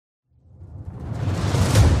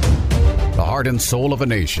heart and soul of a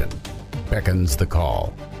nation, beckons the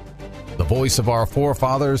call. The voice of our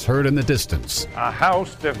forefathers heard in the distance. A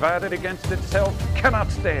house divided against itself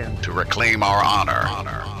cannot stand. To reclaim our honor,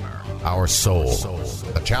 our soul.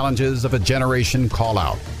 The challenges of a generation call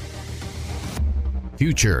out.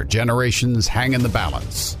 Future generations hang in the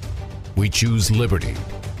balance. We choose liberty.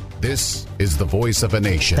 This is the voice of a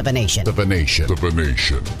nation. Of a nation. Of a nation. Of a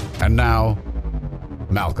nation. And now,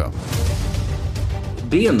 Malcolm.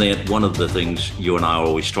 Being that one of the things you and I are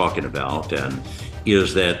always talking about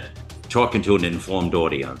is that talking to an informed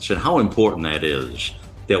audience and how important that is,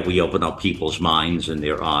 that we open up people's minds and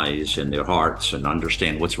their eyes and their hearts and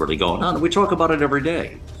understand what's really going on. We talk about it every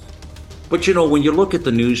day. But, you know, when you look at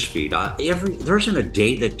the news feed, there isn't a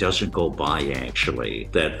day that doesn't go by, actually,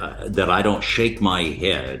 that I don't shake my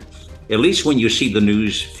head, at least when you see the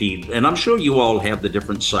news feed. And I'm sure you all have the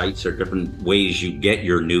different sites or different ways you get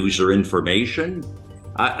your news or information.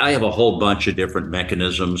 I have a whole bunch of different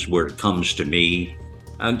mechanisms where it comes to me,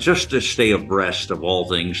 and just to stay abreast of all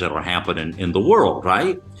things that are happening in the world,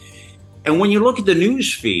 right? And when you look at the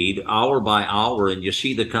news feed hour by hour and you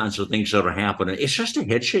see the kinds of things that are happening, it's just a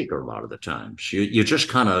head shaker a lot of the times. You just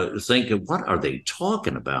kind of think, what are they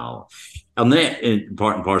talking about? And that, in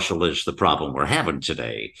part and parcel, is the problem we're having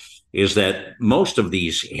today, is that most of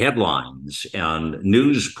these headlines and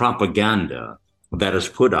news propaganda that is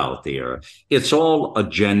put out there, it's all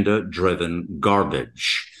agenda-driven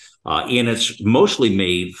garbage. And it's mostly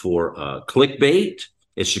made for clickbait.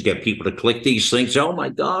 It's to get people to click these things. Oh, my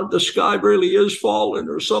God, the sky really is falling,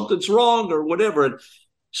 or something's wrong, or whatever.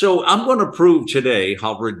 So I'm going to prove today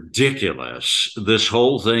how ridiculous this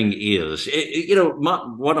whole thing is.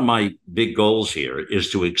 One of my big goals here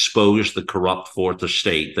is to expose the corrupt fourth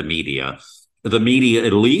estate, the media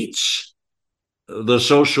elites, the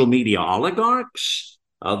social media oligarchs.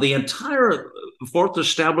 The entire fourth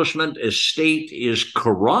establishment estate is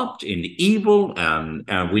corrupt and evil,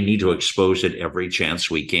 and we need to expose it every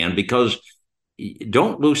chance we can, because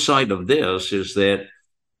don't lose sight of this, is that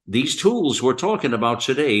these tools we're talking about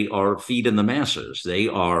today are feeding the masses. They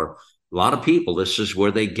are, a lot of people, this is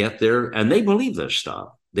where they get there, and they believe this stuff.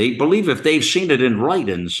 They believe, if they've seen it in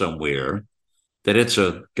writing somewhere, that it's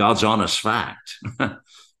a God's honest fact.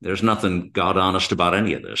 There's nothing God honest about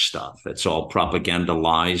any of this stuff. It's all propaganda,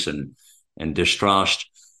 lies, and distrust.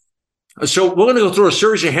 So we're going to go through a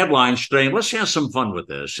series of headlines today, and let's have some fun with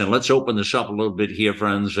this. And let's open this up a little bit here,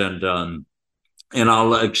 friends. And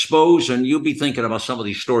I'll expose, and you'll be thinking about some of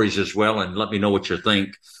these stories as well, and let me know what you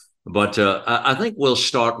think. But I think we'll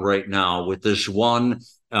start right now with this one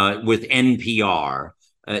with NPR.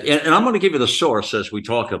 And I'm going to give you the source as we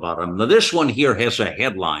talk about them. Now, this one here has a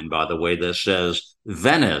headline, by the way, that says,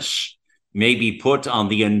 Venice may be put on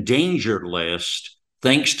the endangered list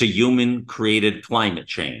thanks to human-created climate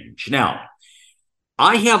change. Now,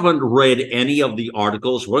 I haven't read any of the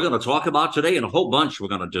articles we're going to talk about today, and a whole bunch we're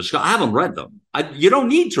going to discuss. I haven't read them. You don't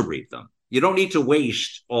need to read them. You don't need to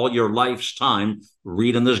waste all your life's time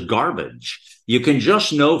reading this garbage. You can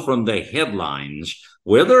just know from the headlines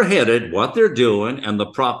where they're headed, what they're doing, and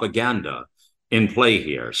the propaganda in play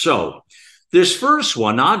here. So this first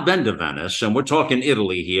one, I've been to Venice, and we're talking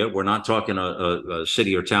Italy here. We're not talking a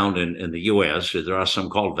city or town in the U.S. There are some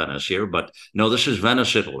called Venice here, but no, this is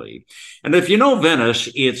Venice, Italy. And if you know Venice,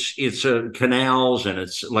 it's canals, and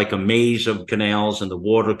it's like a maze of canals, and the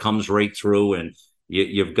water comes right through, and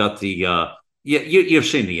you've got the you've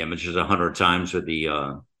seen the images 100 times with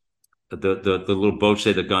the little boats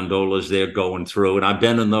there, the gondolas there going through, and I've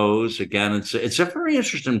been in those. Again, it's a very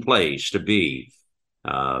interesting place to be.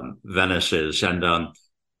 Venice is, and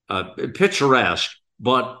picturesque,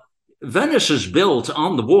 but Venice is built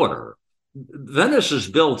on the water. Venice is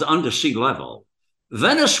built under sea level.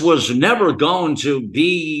 Venice was never going to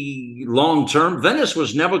be long-term. Venice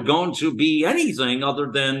was never going to be anything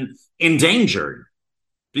other than endangered.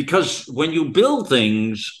 Because when you build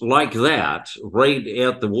things like that right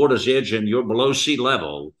at the water's edge and you're below sea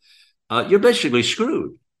level, you're basically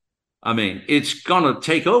screwed. I mean, it's going to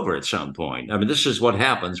take over at some point. I mean, this is what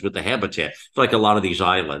happens with the habitat. It's like a lot of these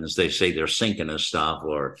islands, they say they're sinking and stuff,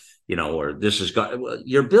 or this is,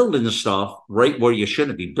 you're building the stuff right where you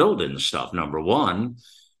shouldn't be building the stuff, number one.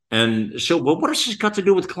 And so, well, what has this got to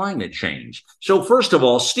do with climate change? So first of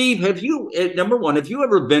all, Steve, number one, have you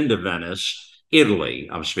ever been to Venice, Italy?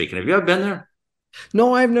 I'm speaking. Have you ever been there?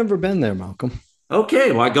 No, I've never been there, Malcolm.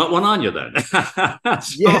 Okay, well, I got one on you then.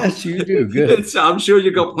 Yes, you do. Good. I'm sure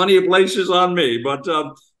you got plenty of places on me, but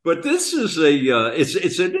this is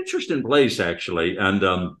it's an interesting place actually, and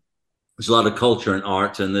there's a lot of culture and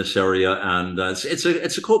art in this area, and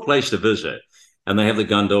it's a cool place to visit. and they have the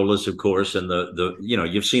gondolas, of course, and the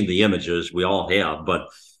you've seen the images, we all have, but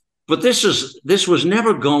this was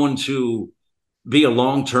never going to be a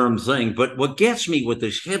long-term thing. But what gets me with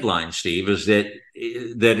this headline, Steve, is that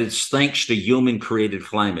it's thanks to human-created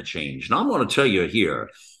climate change. And I want to tell you here,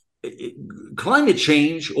 climate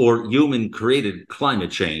change or human-created climate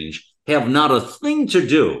change have not a thing to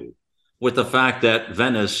do with the fact that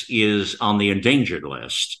Venice is on the endangered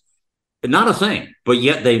list. Not a thing, but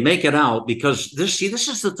yet they make it out because this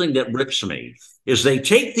is the thing that rips me, is they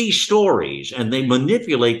take these stories and they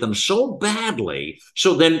manipulate them so badly.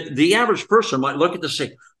 So then the average person might look at this and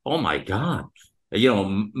say, oh my God,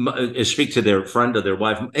 speak to their friend or their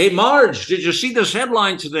wife. Hey, Marge, did you see this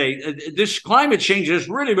headline today? This climate change is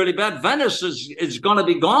really, really bad. Venice is going to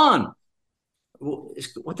be gone.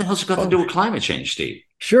 What the hell's it got to do with climate change, Steve?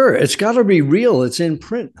 Sure, it's got to be real. It's in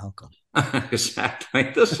print, Malcolm.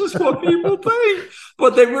 Exactly. This is what people think,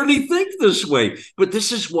 but they really think this way. But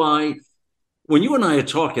this is why when you and I are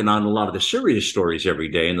talking on a lot of the serious stories every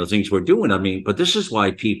day and the things we're doing, but this is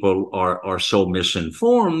why people are so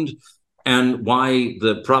misinformed and why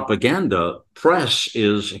the propaganda press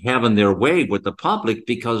is having their way with the public,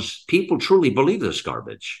 because people truly believe this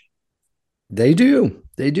garbage. They do.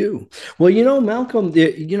 They do. Well, Malcolm,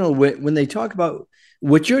 when they talk about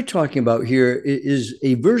what you're talking about here is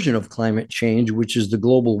a version of climate change, which is the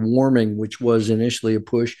global warming, which was initially a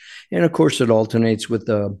push. And of course, it alternates with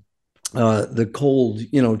the cold,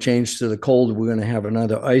 change to the cold. We're going to have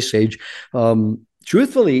another ice age.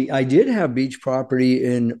 Truthfully, I did have beach property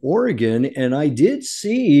in Oregon, and I did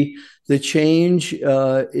see the change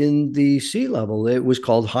in the sea level. It was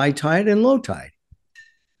called high tide and low tide.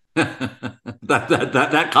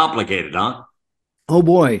 that complicated, huh? Oh,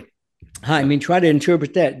 boy. I mean, try to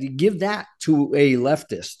interpret that. Give that to a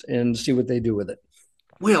leftist and see what they do with it.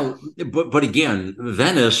 Well, but again,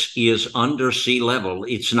 Venice is under sea level.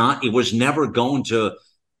 It's not. It was never going to.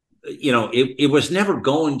 It was never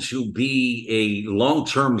going to be a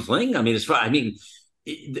long-term thing.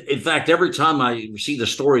 In fact, every time I see the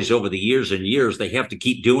stories over the years and years, they have to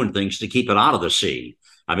keep doing things to keep it out of the sea.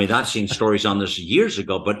 I've seen stories on this years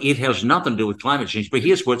ago, but it has nothing to do with climate change. But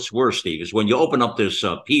here's what's worse, Steve, is when you open up this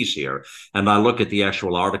piece here and I look at the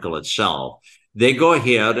actual article itself, they go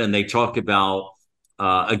ahead and they talk about,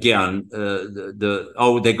 they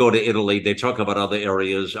go to Italy. They talk about other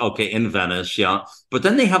areas. Okay, in Venice, yeah. But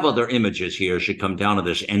then they have other images here as you come down to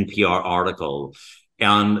this NPR article.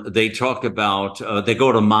 And they talk about, they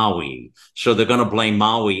go to Maui. So they're going to blame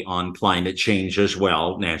Maui on climate change as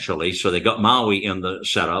well, naturally. So they got Maui in the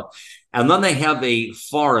setup. And then they have a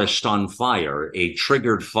forest on fire, a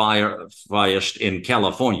triggered forest in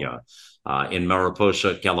California, in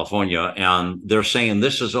Mariposa, California. And they're saying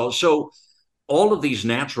this is also all of these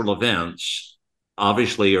natural events,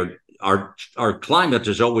 obviously, our climate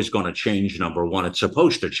is always going to change. Number one, it's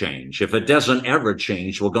supposed to change. If it doesn't ever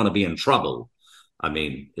change, we're going to be in trouble.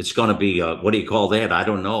 It's going to be, what do you call that? I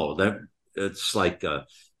don't know. That it's like,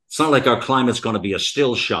 it's not like our climate's going to be a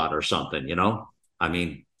still shot or something,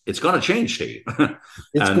 it's going to change, Steve.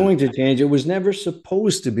 It's going to change. It was never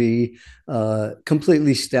supposed to be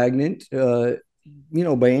completely stagnant,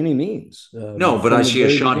 by any means. No, but I see a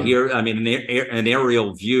shot here. An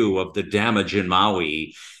aerial view of the damage in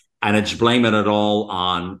Maui. And it's blaming it all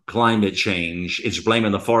on climate change. It's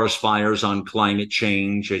blaming the forest fires on climate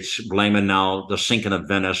change. It's blaming now the sinking of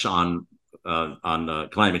Venice on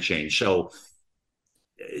climate change. So,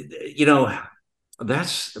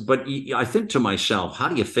 but I think to myself, how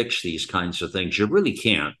do you fix these kinds of things? You really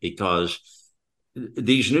can't, because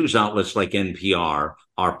these news outlets like NPR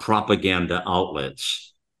are propaganda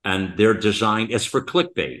outlets, and they're designed, it's for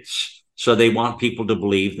clickbaits. So they want people to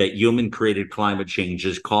believe that human-created climate change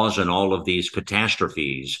is causing all of these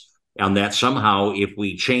catastrophes, and that somehow if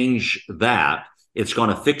we change that, it's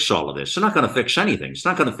going to fix all of this. It's not going to fix anything. It's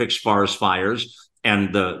not going to fix forest fires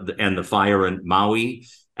and the fire in Maui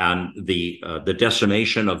and the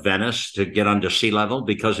decimation of Venice to get under sea level,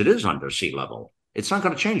 because it is under sea level. It's not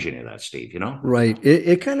going to change any of that, Steve, Right.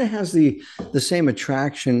 It kind of has the same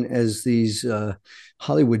attraction as these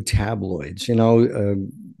Hollywood tabloids,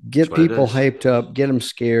 get people hyped up, get them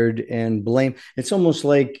scared, and blame. It's almost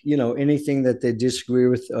like, anything that they disagree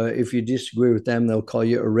with. If you disagree with them, they'll call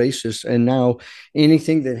you a racist. And now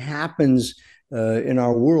anything that happens in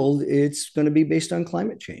our world, it's going to be based on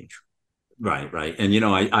climate change. Right. And,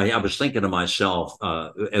 I was thinking to myself,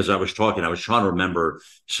 as I was talking, I was trying to remember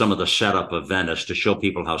some of the setup of Venice to show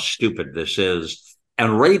people how stupid this is.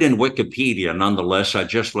 And right in Wikipedia, nonetheless, I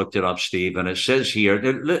just looked it up, Steve, and it says here,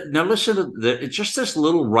 now listen to just this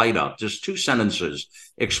little write-up, just 2 sentences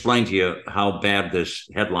explain to you how bad this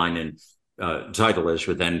headline in title is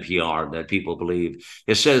with NPR that people believe.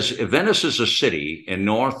 It says Venice is a city in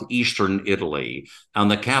northeastern Italy, and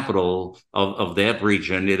the capital of that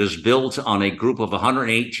region. It is built on a group of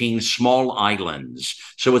 118 small islands.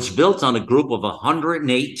 So it's built on a group of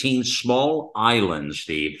 118 small islands,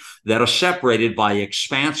 Steve, that are separated by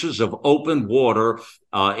expanses of open water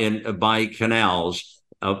by canals.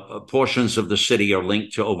 Portions of the city are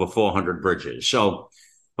linked to over 400 bridges. So,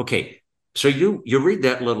 okay. So you read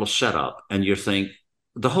that little setup and you think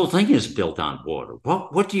the whole thing is built on water.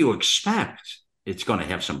 What do you expect? It's going to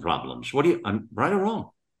have some problems. I'm right or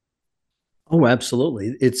wrong? Oh,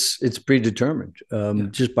 absolutely. It's predetermined Yeah.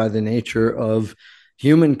 just by the nature of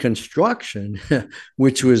human construction,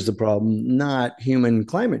 which was the problem, not human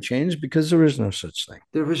climate change, because there is no such thing.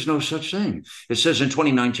 There is no such thing. It says in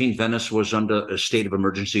 2019, Venice was under a state of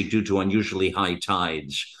emergency due to unusually high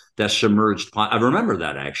tides that submerged. I remember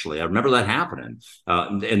that actually. I remember that happening,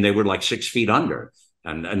 and they were like 6 feet under,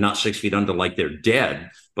 and not 6 feet under like they're dead,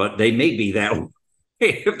 but they may be that way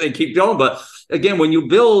if they keep going. But again, when you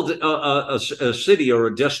build a city or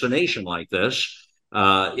a destination like this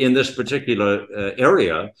in this particular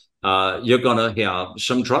area, you're going to have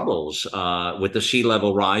some troubles with the sea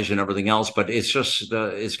level rise and everything else. But it's just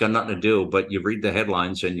it's got nothing to do. But you read the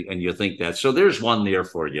headlines and you think that. So there's one there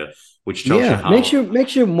for you, which tells you Yeah, how.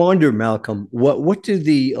 makes you wonder, Malcolm. What do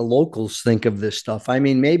the locals think of this stuff? I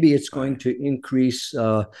mean, maybe it's going to increase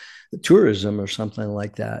tourism or something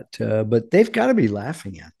like that, but they've got to be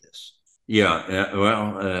laughing at this. Yeah,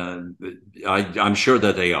 I'm sure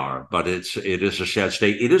that they are, but it is a sad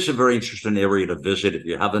state. It is a very interesting area to visit. If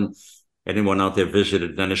you haven't anyone out there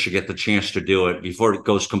visited Venice, you get the chance to do it before it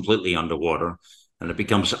goes completely underwater and it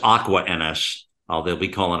becomes Aqua NS. They'll be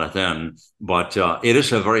calling it then. But it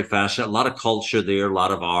is a very fascinating, a lot of culture there, a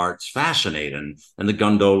lot of art. It's fascinating. And the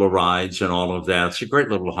gondola rides and all of that. It's a great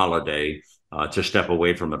little holiday to step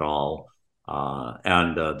away from it all.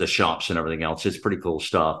 And the shops and everything else. It's pretty cool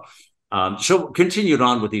stuff. So continued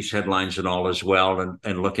on with these headlines and all as well,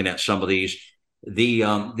 and looking at some of these. The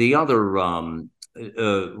other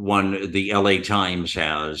one the LA Times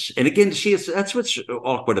has, and again, see, that's what's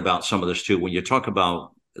awkward about some of this too. When you talk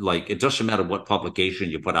about, like, it doesn't matter what publication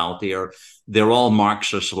you put out there, they're all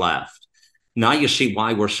Marxist left. Now you see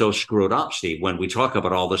why we're so screwed up, Steve, when we talk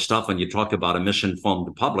about all this stuff and you talk about a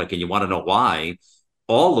misinformed public and you want to know why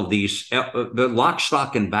all of these, the lock,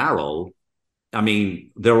 stock, and barrel, I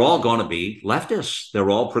mean, they're all going to be leftists. They're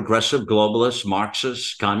all progressive, globalist,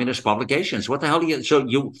 Marxist, communist publications. What the hell do you? So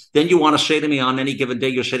you want to say to me on any given day?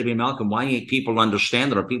 You say to me, Malcolm, why ain't people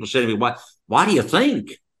understand it? Or people say to me, why? Why do you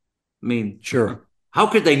think? I mean, Sure. How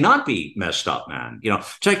could they not be messed up, man?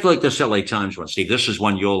 Take like this LA Times one, Steve. This is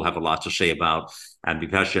one you'll have a lot to say about and be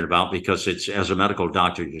passionate about because it's, as a medical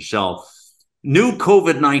doctor yourself. New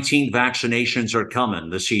COVID-19 vaccinations are coming,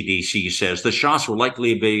 the CDC says. The shots will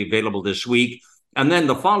likely be available this week. And then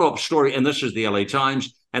the follow-up story, and this is the LA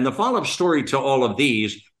Times, and the follow-up story to all of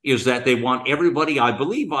these is that they want everybody, I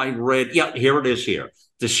believe I read, yeah, here it is here.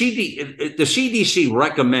 The CDC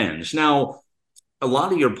recommends. Now, a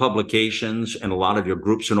lot of your publications and a lot of your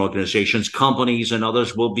groups and organizations, companies and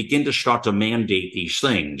others will begin to start to mandate these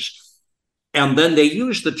things. And then they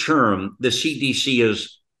use the term, the CDC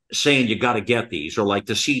is saying you got to get these, or like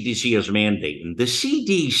the CDC is mandating. The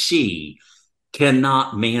CDC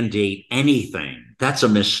cannot mandate anything. That's a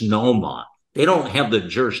misnomer. They don't have the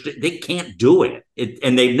jurisdiction. They can't do it.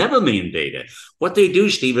 And they've never mandated. What they do,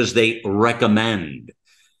 Steve, is they recommend.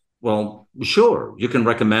 Well, sure, you can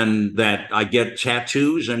recommend that I get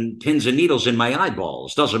tattoos and pins and needles in my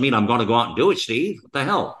eyeballs. Doesn't mean I'm going to go out and do it, Steve. What the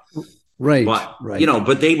hell? Right. But,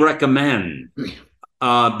 but they recommend.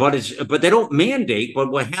 But they don't mandate.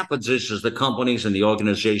 But what happens is the companies and the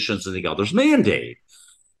organizations and the others mandate.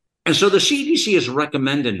 And so the CDC is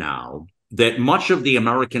recommending now that much of the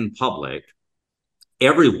American public,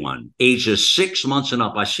 everyone ages 6 months and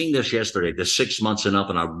up, I seen this yesterday, the 6 months and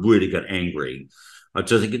up, and I really got angry.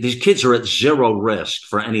 These kids are at zero risk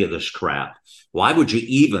for any of this crap. Why would you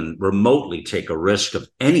even remotely take a risk of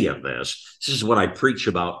any of this? This is what I preach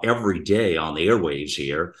about every day on the airwaves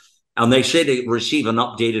here. And they say they receive an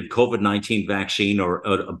updated COVID-19 vaccine or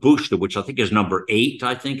a booster, which I think is number 8,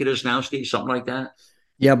 I think it is now, Steve, something like that.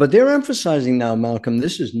 Yeah, but they're emphasizing now, Malcolm,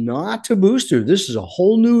 this is not a booster. This is a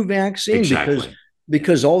whole new vaccine. Exactly.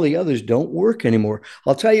 Because all the others don't work anymore.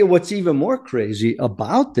 I'll tell you what's even more crazy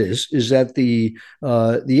about this is that the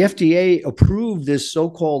FDA approved this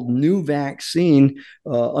so-called new vaccine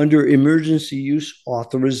under emergency use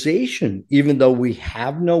authorization, even though we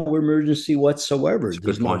have no emergency whatsoever.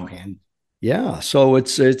 There's no pan. Yeah, so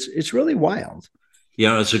it's really wild.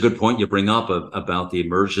 Yeah, it's a good point you bring up about the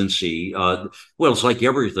emergency. Well, it's like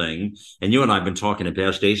everything, and you and I have been talking in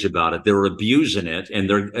past days about it. They're abusing it, and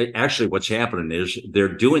they're actually what's happening is they're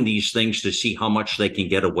doing these things to see how much they can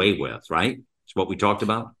get away with. Right? It's what we talked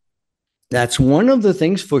about. That's one of the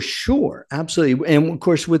things for sure. Absolutely. And of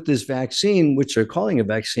course, with this vaccine, which they're calling a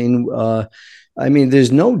vaccine, I mean,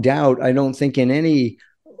 there's no doubt, I don't think, in any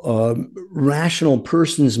rational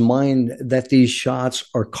person's mind that these shots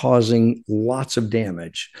are causing lots of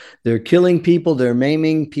damage. They're killing people, they're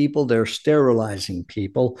maiming people, they're sterilizing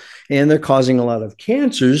people, and they're causing a lot of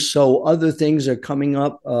cancers. So other things are coming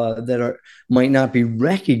up that are might not be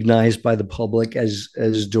recognized by the public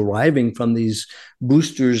as deriving from these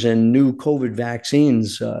boosters and new COVID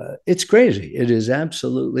vaccines. It's crazy. It is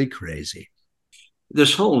absolutely crazy.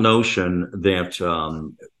 This whole notion that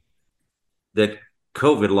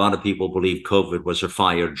COVID, a lot of people believe COVID was a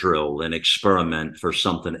fire drill, an experiment for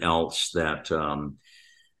something else that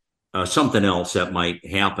might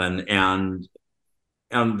happen, and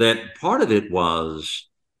that part of it was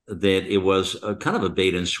that it was a kind of a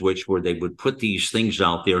bait and switch where they would put these things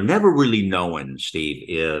out there, never really knowing, Steve,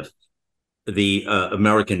 if the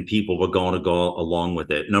American people were going to go along with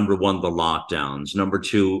it. Number one, the lockdowns. Number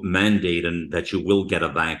two, mandating that you will get a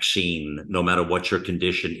vaccine, no matter what your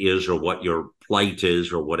condition is or what your plight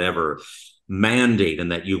is or whatever. Mandating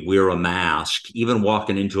that you wear a mask, even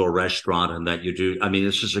walking into a restaurant, and that you do. I mean,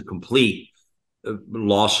 this is a complete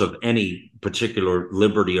loss of any particular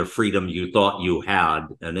liberty or freedom you thought you had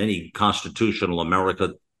in any constitutional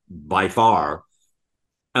America by far.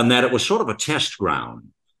 And that it was sort of a test ground,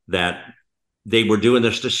 that they were doing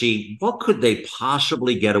this to see what could they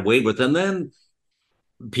possibly get away with. And then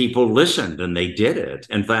people listened and they did it.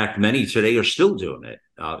 In fact, many today are still doing it,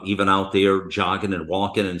 even out there jogging and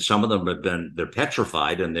walking. And some of them they're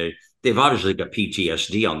petrified, and they've obviously got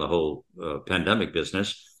PTSD on the whole pandemic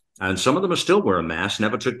business. And some of them are still wearing masks,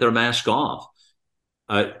 never took their mask off.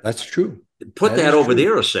 That's true. Put that over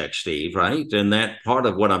there a sec, Steve, right? And that part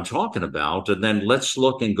of what I'm talking about. And then let's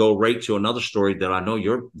look and go right to another story that I know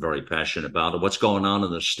you're very passionate about, of what's going on in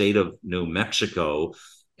the state of New Mexico,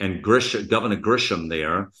 and Governor Grisham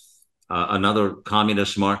there, another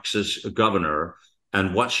communist Marxist governor,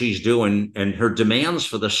 and what she's doing and her demands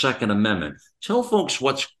for the Second Amendment. Tell folks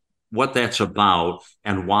what that's about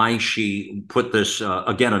and why she put this,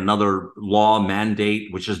 again, another law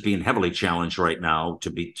mandate, which is being heavily challenged right now,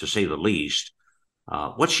 to say the least.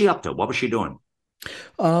 What's she up to? What was she doing?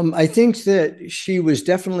 I think that she was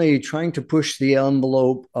definitely trying to push the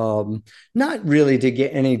envelope, not really to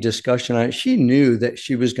get any discussion on it. She knew that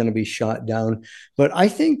she was going to be shot down, but I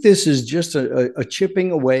think this is just a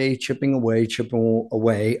chipping away,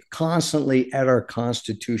 constantly at our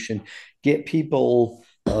Constitution, get people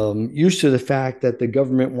used to the fact that the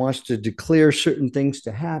government wants to declare certain things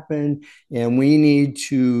to happen, and we need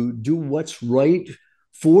to do what's right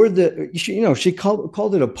for she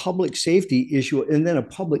called it a public safety issue and then a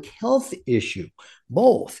public health issue,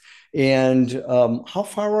 both. And how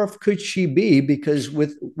far off could she be? Because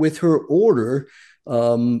with her order,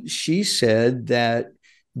 she said that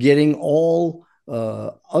getting all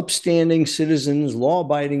upstanding citizens,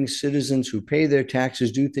 law-abiding citizens who pay their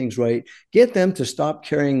taxes, do things right, get them to stop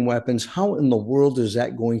carrying weapons. How in the world is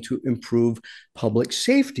that going to improve public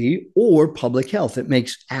safety or public health? It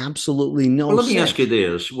makes absolutely no sense. Well, let me ask you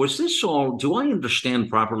this. Was this all, do I understand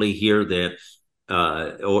properly here that,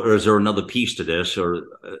 or is there another piece to this? Or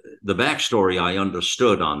the backstory I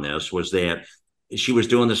understood on this was that she was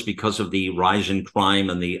doing this because of the rise in crime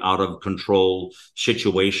and the out of control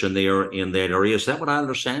situation there in that area. Is that what I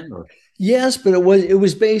understand? Or? Yes, but it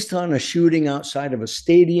was based on a shooting outside of a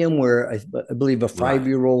stadium where I believe a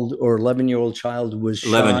 5-year-old or 11-year-old child was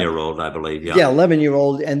shot. 11-year-old, I believe. Yeah. Yeah,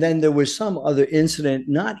 11-year-old. And then there was some other incident,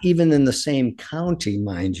 not even in the same county,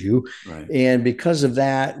 mind you. Right. And because of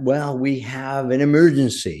that, well, we have an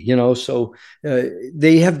emergency, so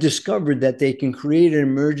they have discovered that they can create an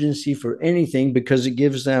emergency for anything because it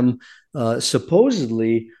gives them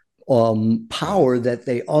supposedly power that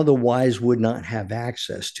they otherwise would not have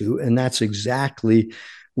access to. And that's exactly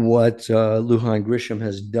what Lujan Grisham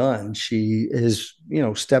has done. She is,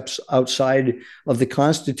 steps outside of the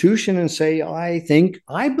Constitution and say,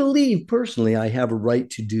 I believe personally, I have a right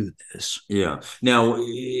to do this. Yeah. Now,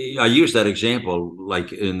 I use that example,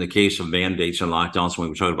 like in the case of mandates and lockdowns when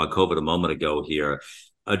we were talking about COVID a moment ago here.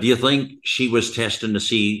 Do you think she was testing to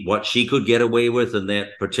see what she could get away with, and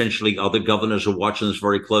that potentially other governors are watching this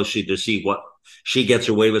very closely to see what she gets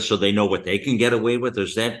away with, so they know what they can get away with?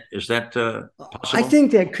 Is that I possible?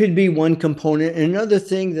 think that could be one component. Another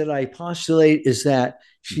thing that I postulate is that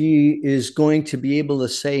she is going to be able to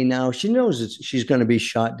say now she knows she's going to be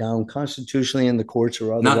shot down constitutionally in the courts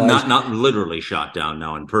or Not otherwise. not not literally shot down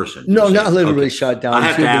now in person. You're No, not saying literally okay? shot I down.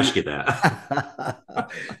 have to She'll ask be. you that.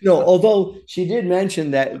 No, although she did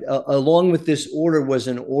mention that along with this order was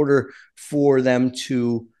an order for them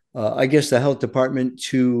to, I guess, the health department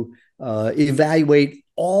to evaluate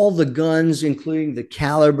all the guns, including the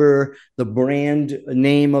caliber, the brand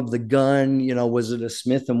name of the gun. Was it a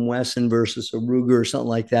Smith and Wesson versus a Ruger or something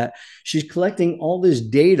like that? She's collecting all this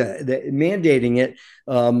data, mandating it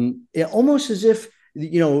almost as if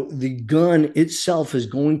the gun itself is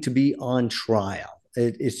going to be on trial.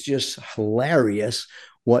 It's just hilarious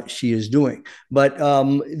what she is doing. But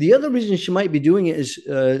the other reason she might be doing it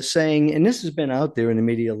is saying, and this has been out there in the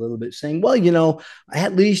media a little bit, saying, well,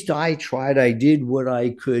 at least I tried, I did what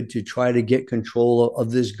I could to try to get control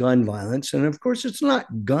of this gun violence. And of course, it's not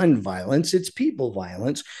gun violence, it's people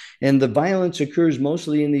violence. And the violence occurs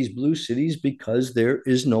mostly in these blue cities because there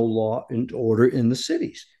is no law and order in the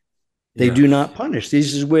cities. They Yeah. do not punish.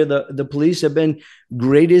 This is where the police have been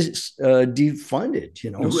greatest defunded.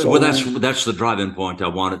 Well, that's So that's the driving point I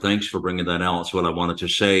wanted. Thanks for bringing that out. That's what I wanted to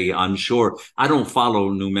say. I'm sure I don't follow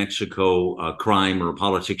New Mexico crime or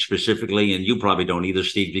politics specifically, and you probably don't either,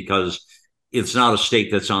 Steve, because it's not a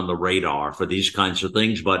state that's on the radar for these kinds of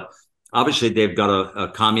things. But obviously, they've got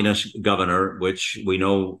a communist governor, which we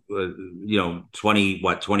know,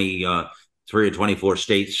 23 or 24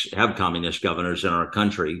 states have communist governors in our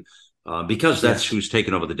country. Because that's yes, who's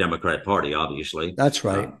taken over the Democrat Party, obviously. that's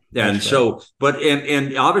right. And That's right. so, but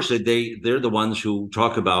and obviously they're the ones who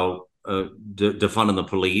talk about defunding the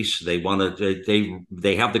police. They want to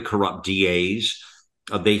they have the corrupt DAs.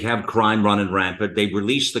 They have crime running rampant. They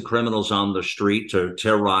release the criminals on the street to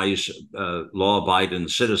terrorize law-abiding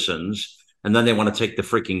citizens, and then they want to take the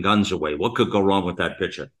freaking guns away. What could go wrong with that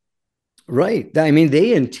picture? Right. I mean,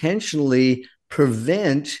 they intentionally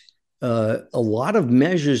prevent a lot of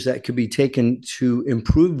measures that could be taken to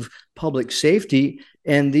improve public safety.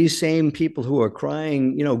 And these same people who are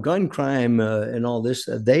crying, gun crime and all this,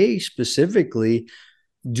 they specifically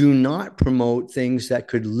do not promote things that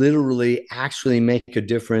could literally actually make a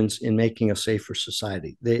difference in making a safer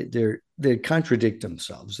society. They contradict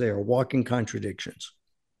themselves. They are walking contradictions.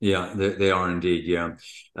 Yeah, they are indeed. Yeah.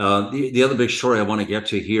 The other big story I want to get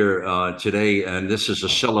to here today, and this is a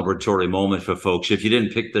celebratory moment for folks. If you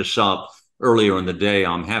didn't pick this up earlier in the day,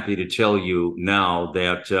 I'm happy to tell you now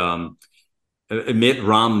that Mitt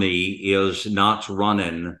Romney is not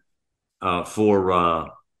running for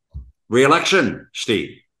reelection,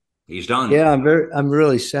 Steve. He's done. Yeah, I'm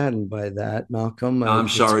really saddened by that, Malcolm. I'm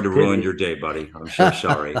It's a sorry to ruin pity. your day, buddy. I'm so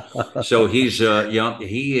sorry. So he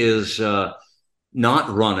is not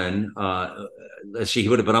running. Let's see, he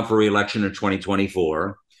would have been up for reelection in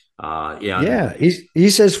 2024. Yeah, Yeah, he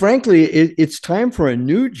says, frankly, it's time for a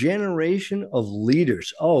new generation of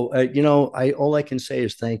leaders. Oh, I all I can say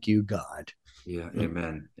is thank you, God. yeah,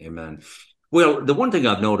 amen, amen. Well, the one thing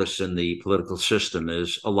I've noticed in the political system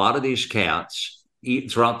is a lot of these cats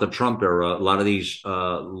throughout the Trump era, a lot of these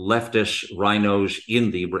leftist rhinos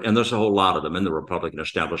and there's a whole lot of them in the Republican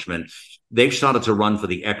establishment, they've started to run for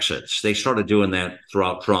the exits. They started doing that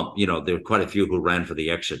throughout Trump. There were quite a few who ran for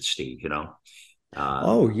the exits, Steve. Uh,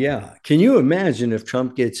 Oh, yeah. Can you imagine if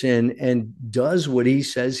Trump gets in and does what he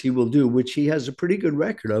says he will do, which he has a pretty good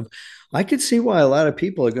record of? I could see why a lot of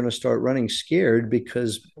people are going to start running scared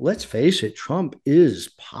because let's face it, Trump is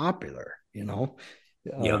popular.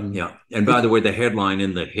 Yeah, Um, yeah. And by it, the way, the headline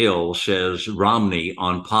in the Hill says Romney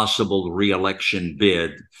on possible reelection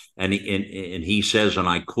bid. And he says, and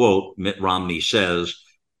I quote, Mitt Romney says,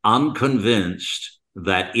 I'm convinced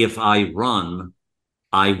that if I run,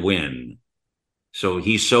 I win. So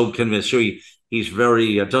he's so convinced. So he's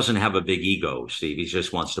very, doesn't have a big ego, Steve. He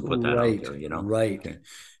just wants to put that out right, there. right. Okay.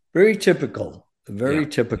 Very typical. Yeah. Very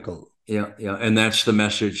typical. Yeah, yeah, and that's the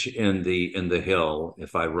message in the Hill.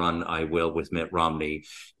 If I run, I will with Mitt Romney.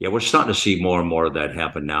 Yeah, we're starting to see more and more of that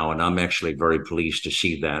happen now, and I'm actually very pleased to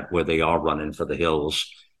see that where they are running for the hills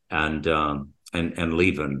and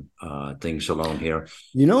leaving things alone here.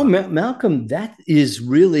 Malcolm, that is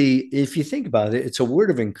really, if you think about it, it's a word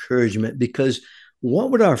of encouragement because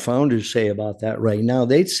what would our founders say about that right now?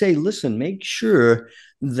 They'd say, listen, make sure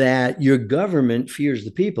that your government fears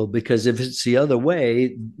the people because if it's the other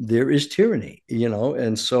way, there is tyranny.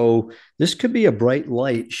 And so this could be a bright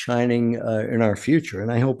light shining in our future,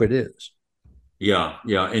 and I hope it is. Yeah,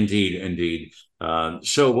 indeed. All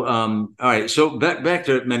right. So back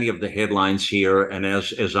to many of the headlines here, and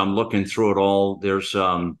as I'm looking through it all, there's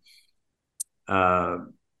a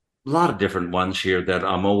lot of different ones here that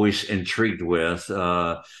I'm always intrigued with.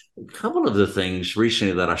 A couple of the things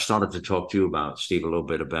recently that I started to talk to you about, Steve, a little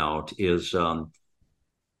bit about is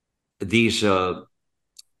these uh,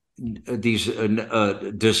 these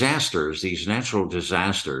disasters, these natural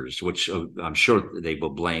disasters, which I'm sure they will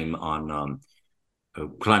blame on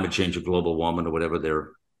climate change or global warming or whatever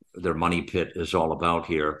their money pit is all about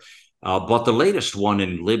here. But the latest one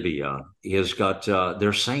in Libya has got,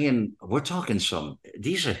 they're saying, we're talking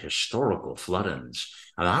these are historical floodings.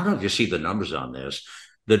 And I don't know if you see the numbers on this.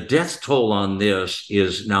 The death toll on this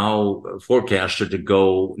is now forecasted to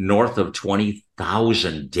go north of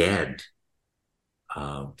 20,000 dead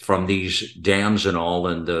from these dams and all,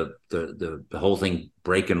 and the whole thing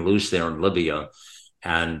breaking loose there in Libya.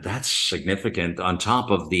 And that's significant on top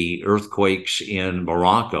of the earthquakes in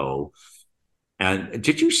Morocco. And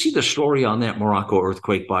did you see the story on that Morocco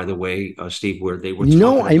earthquake, by the way, Steve, where they were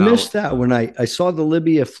No, talking I missed about? that. When I saw the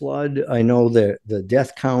Libya flood, I know that the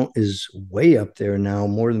death count is way up there now,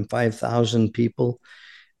 more than 5,000 people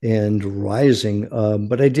and rising.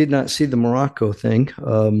 But I did not see the Morocco thing.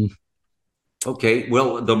 Okay,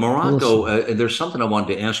 well, the Morocco, Listen, there's something I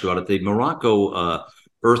wanted to ask you about it. The Morocco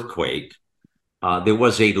earthquake, there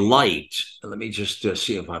was a light. Let me just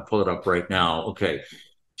see if I pull it up right now. Okay.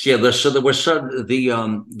 So, yeah, so there was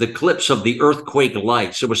the clips of the earthquake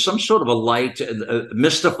lights. There was some sort of a light,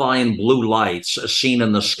 mystifying blue lights seen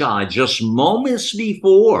in the sky just moments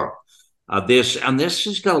before this, and this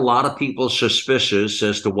has got a lot of people suspicious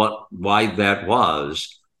as to why that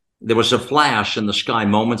was. There was a flash in the sky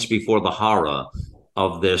moments before the horror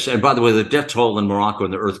of this. And by the way, the death toll in Morocco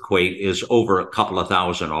in the earthquake is over a couple of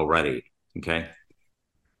thousand already. Okay.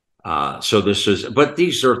 So this is, but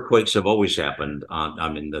these earthquakes have always happened. I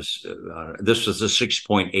mean, this was a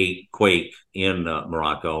 6.8 quake in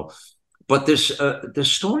Morocco. But this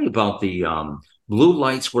story about the blue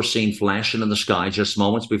lights were seen flashing in the sky just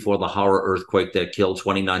moments before the horror earthquake that killed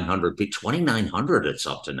 2,900 people. 2,900 it's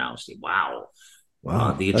up to now, Steve. Wow.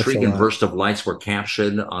 wow, The that's a intriguing lot. burst of lights were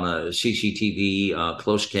captured on a CCTV,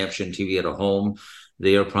 closed caption TV at a home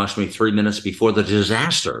there approximately 3 minutes before the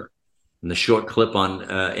disaster. And the short clip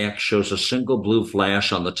on X shows a single blue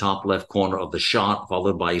flash on the top left corner of the shot,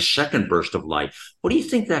 followed by a second burst of light. What do you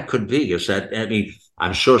think that could be? Is that, I mean,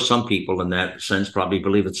 I'm sure some people in that sense probably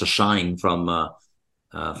believe it's a sign from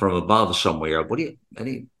above somewhere.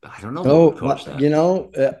 I don't know what would Oh, cause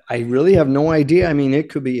that. I really have no idea. I mean, it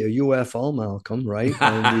could be a UFO, Malcolm, right?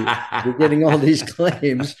 We're getting all these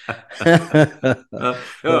claims. I'm not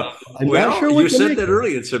Well, sure you what to said make that of it.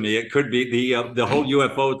 earlier to me. It could be the whole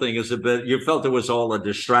UFO thing is a bit. You felt it was all a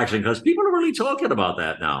distraction because people are really talking about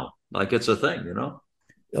that now, like it's a thing, you know.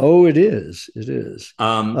 Oh, it is. It is.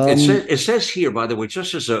 It says here, by the way,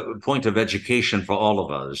 just as a point of education for all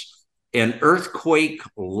of us, an earthquake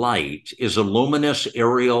light is a luminous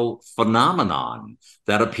aerial phenomenon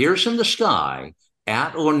that appears in the sky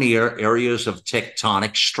at or near areas of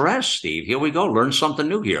tectonic stress. Steve, here we go. Learn something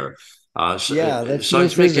new here. Yeah, that's new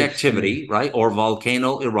Seismic physics to me. activity, right, or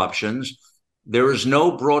volcano eruptions. There is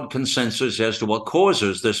no broad consensus as to what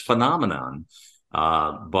causes this phenomenon.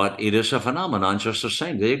 But it is a phenomenon just the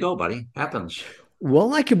same. There you go, buddy. Happens.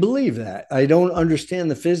 Well, I could believe that. I don't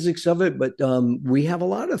understand the physics of it, but we have a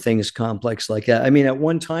lot of things complex like that. I mean, at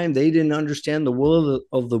one time, they didn't understand the will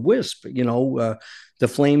of the wisp, the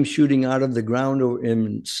flame shooting out of the ground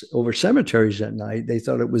over cemeteries at night. They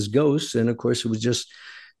thought it was ghosts. And of course, it was just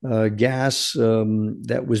gas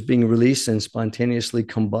that was being released and spontaneously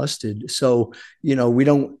combusted. So, we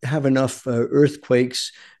don't have enough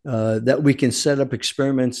earthquakes that we can set up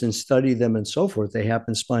experiments and study them and so forth. They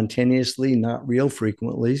happen spontaneously, not real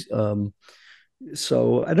frequently.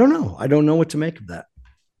 So I don't know. I don't know what to make of that.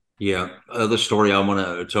 Yeah, the story I want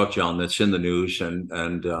to talk to you on that's in the news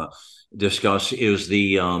and discuss is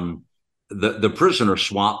the prisoner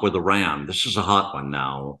swap with Iran. This is a hot one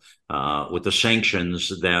now with the sanctions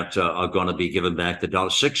that are going to be given back the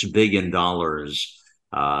 $6 billion.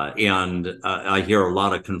 And I hear a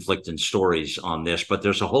lot of conflicting stories on this, but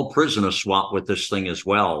there's a whole prisoner swap with this thing as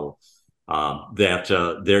well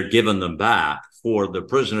that they're giving them back for the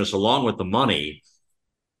prisoners along with the money.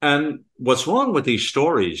 And what's wrong with these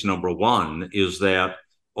stories, number one, is that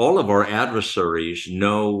all of our adversaries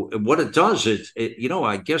know what it does.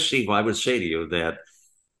 I guess, Steve, I would say to you that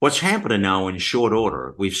what's happening now in short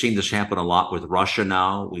order, we've seen this happen a lot with Russia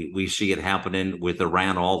now. We see it happening with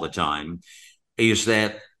Iran all the time, is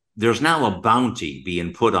that there's now a bounty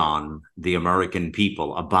being put on the American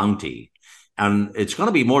people, a bounty. And it's going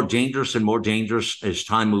to be more dangerous and more dangerous as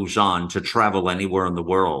time moves on to travel anywhere in the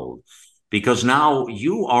world, because now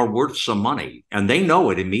you are worth some money, and they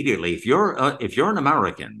know it immediately. If you're an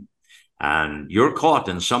American and you're caught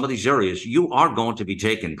in some of these areas, you are going to be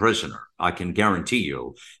taken prisoner. I can guarantee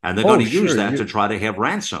you. And they're going to use that to try to have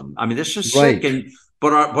ransom. I mean, this is sick.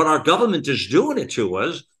 But our government is doing it to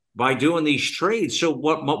us by doing these trades. So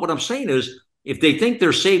what I'm saying is, if they think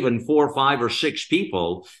they're saving 4, 5, or 6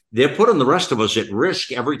 people, they're putting the rest of us at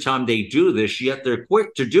risk every time they do this, yet they're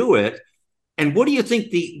quick to do it. And what do you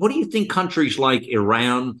think countries like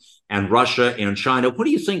Iran and Russia and China, what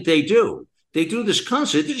do you think they do? They do this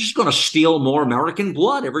constantly. They're just going to steal more American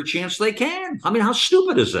blood every chance they can. I mean, how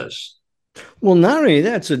stupid is this? Well, not only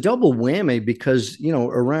that, it's a double whammy because,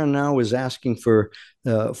 Iran now is asking for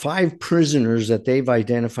 5 prisoners that they've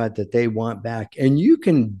identified that they want back. And you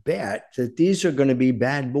can bet that these are going to be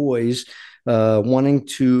bad boys wanting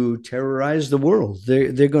to terrorize the world.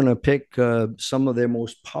 They're going to pick some of their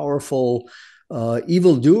most powerful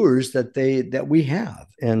evildoers that we have.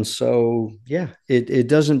 And so, yeah, it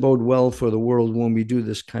doesn't bode well for the world when we do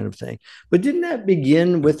this kind of thing. But didn't that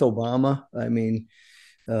begin with Obama? I mean,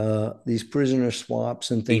 these prisoner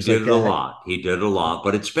swaps and things like that. He did a lot,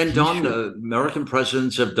 but it's been done. American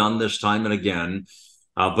presidents have done this time and again,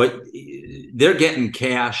 but they're getting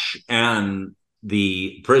cash and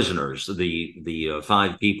the prisoners, the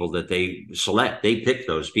 5 people that they select, they pick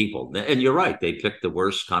those people. And you're right, they pick the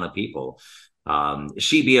worst kind of people.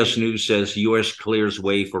 CBS News says U.S. clears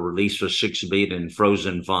way for release of $6 billion in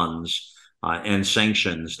frozen funds and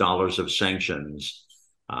dollars of sanctions.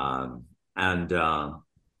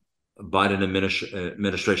 Biden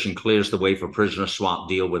administration clears the way for prisoner swap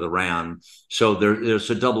deal with Iran. So there's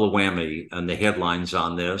a double whammy in the headlines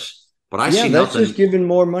on this. But I see that's nothing. Just giving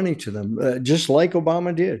more money to them, just like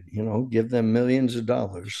Obama did. Give them millions of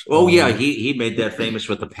dollars. Oh yeah, he made that famous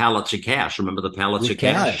with the pallets of cash. Remember the pallets of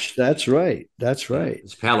cash? That's right.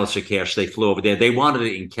 It's pallets of cash. They flew over there. They wanted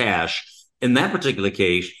it in cash. In that particular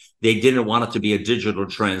case, they didn't want it to be a digital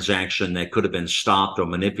transaction that could have been stopped or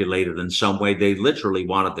manipulated in some way. They literally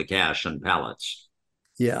wanted the cash and pallets.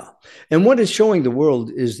 Yeah. And what it's showing the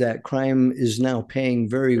world is that crime is now paying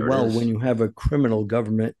very well when you have a criminal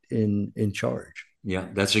government in charge. Yeah,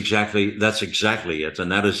 that's exactly it.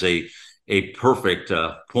 And that is a perfect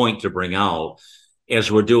point to bring out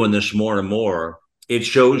as we're doing this more and more. It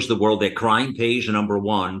shows the world that crime pays, number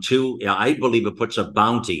 1. 2, I believe it puts a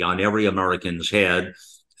bounty on every American's head.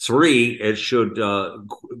 3, it should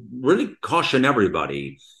really caution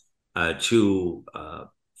everybody to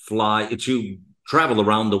travel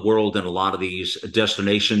around the world in a lot of these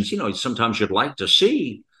destinations. Sometimes you'd like to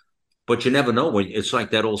see, but you never know. It's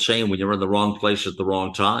like that old saying, when you're in the wrong place at the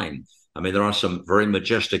wrong time. I mean, there are some very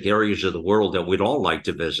majestic areas of the world that we'd all like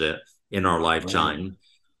to visit in our lifetime, right.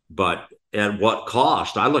 But at what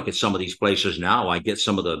cost? I look at some of these places now. I get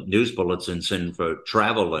some of the news bulletins in for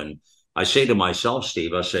travel, and I say to myself,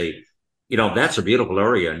 Steve, I say, that's a beautiful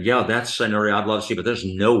area. And yeah, that's an area I'd love to see, but there's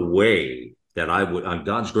no way that I would, on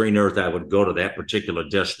God's green earth, I would go to that particular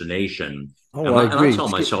destination. Oh, I agree. And I tell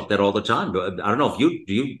myself that all the time. But I don't know if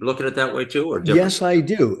do you look at it that way too, or different? Yes, I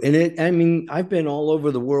do. And I've been all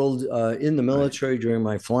over the world in the military during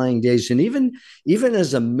my flying days. And even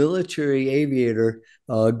as a military aviator,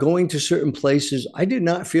 going to certain places, I did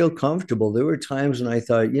not feel comfortable. There were times when I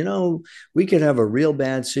thought, we could have a real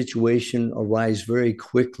bad situation arise very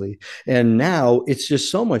quickly. And now it's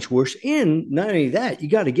just so much worse. And not only that, you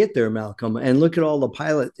got to get there, Malcolm, and look at all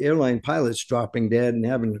the airline pilots dropping dead and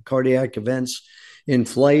having cardiac events in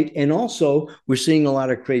flight. And also, we're seeing a lot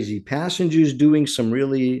of crazy passengers doing some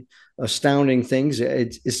really astounding things.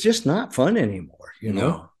 It's just not fun anymore,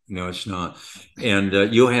 No, it's not. And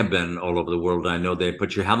you have been all over the world, I know that,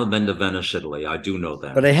 but you haven't been to Venice, Italy. I do know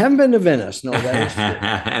that. But I haven't been to Venice. No, that is true.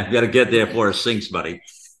 I've got to get there before it sinks, buddy.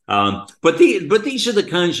 But these are the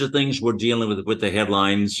kinds of things we're dealing with the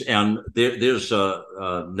headlines. And there's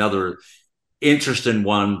another interesting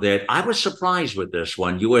one that I was surprised with. This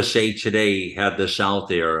one, USA Today had this out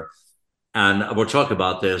there, and we'll talk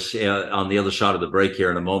about this on the other side of the break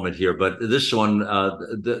here in a moment here. But this one,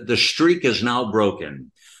 the streak is now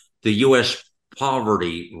broken. The U.S.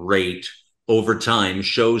 poverty rate over time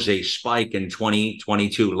shows a spike in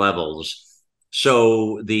 2022 levels.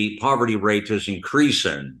 So the poverty rate is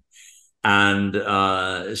increasing. And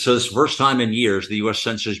so this is the first time in years, the U.S.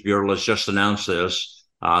 Census Bureau has just announced this.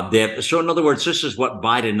 So in other words, this is what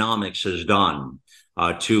Bidenomics has done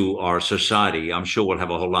to our society. I'm sure we'll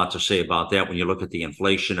have a whole lot to say about that when you look at the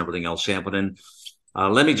inflation, everything else happening.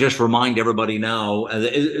 Let me just remind everybody now,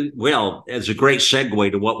 well, it's a great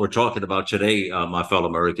segue to what we're talking about today, my fellow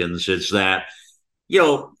Americans. It's that,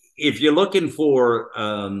 if you're looking for,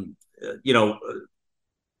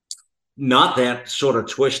 not that sort of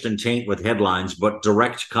twist and taint with headlines, but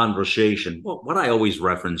direct conversation. Well, what I always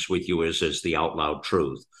reference with you is the out loud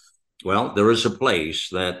truth. Well, there is a place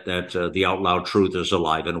that the out loud truth is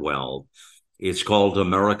alive and well. It's called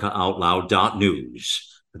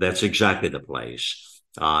AmericaOutloud.news. That's exactly the place.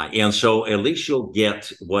 And so at least you'll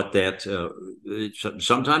get what that,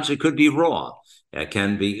 sometimes it could be raw. It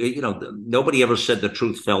can be, nobody ever said the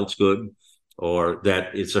truth felt good or that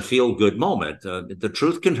it's a feel-good moment. The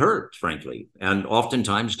truth can hurt, frankly, and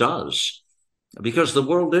oftentimes does, because the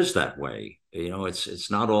world is that way.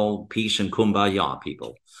 It's not all peace and kumbaya,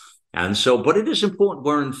 people. And so, but it is important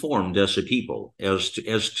we're informed as a people as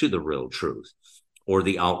to the real truth, or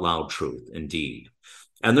the out loud truth, indeed.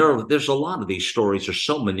 And there's a lot of these stories are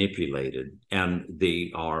so manipulated, and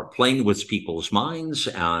they are playing with people's minds,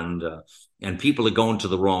 and people are going to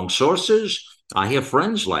the wrong sources. I have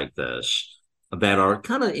friends like this that are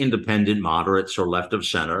kind of independent moderates or left of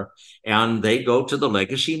center, and they go to the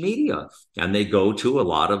legacy media, and they go to a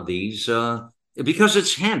lot of these because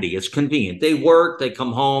it's handy, it's convenient. They work, they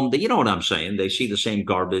come home, you know what I'm saying? They see the same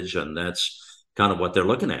garbage, and that's kind of what they're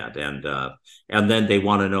looking at. And then they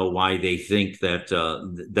want to know why they think that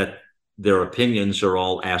that their opinions are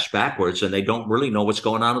all ass backwards, and they don't really know what's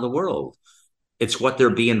going on in the world. It's what they're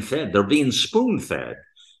being fed. They're being spoon fed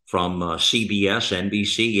from CBS,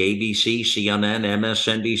 NBC, ABC, CNN,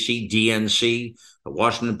 MSNBC, DNC, the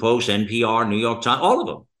Washington Post, NPR, New York Times, all of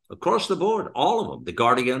them, across the board, all of them. The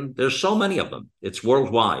Guardian, there's so many of them. It's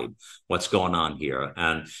worldwide what's going on here.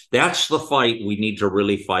 And that's the fight we need to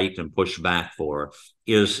really fight and push back for,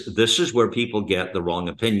 this is where people get the wrong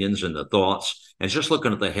opinions and the thoughts. And just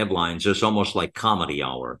looking at the headlines, it's almost like comedy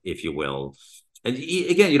hour, if you will. And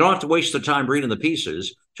again, you don't have to waste the time reading the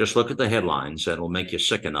pieces. Just look at the headlines, and it'll make you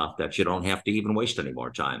sick enough that you don't have to even waste any more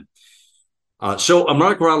time. So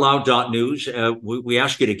AmericaOutloud.news, we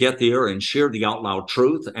ask you to get there and share the out loud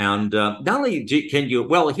truth. And not only can you,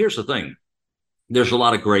 well, here's the thing. There's a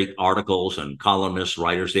lot of great articles and columnists,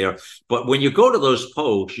 writers there. But when you go to those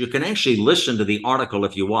posts, you can actually listen to the article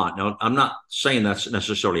if you want. Now, I'm not saying that's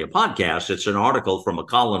necessarily a podcast. It's an article from a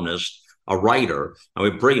columnist, a writer. I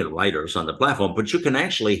mean, brilliant writers on the platform, but you can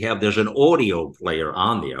actually there's an audio player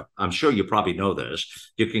on there. I'm sure you probably know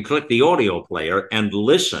this. You can click the audio player and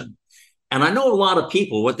listen. And I know a lot of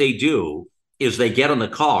people, what they do is they get in the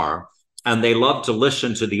car and they love to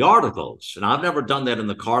listen to the articles. And I've never done that in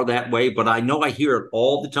the car that way, but I know I hear it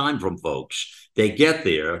all the time from folks. They get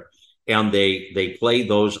there and they play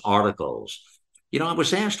those articles. I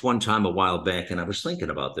was asked one time a while back, and I was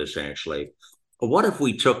thinking about this actually. What if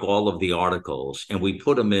we took all of the articles and we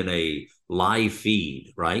put them in a live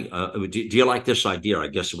feed, right? Do you like this idea? I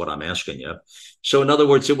guess is what I'm asking you. So in other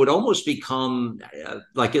words, it would almost become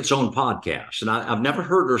like its own podcast. And I've never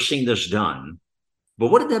heard or seen this done. But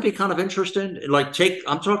wouldn't that be kind of interesting? Like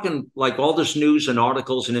I'm talking like all this news and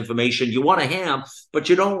articles and information you want to have, but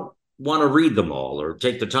you don't want to read them all or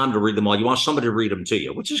take the time to read them all. You want somebody to read them to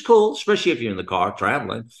you, which is cool, especially if you're in the car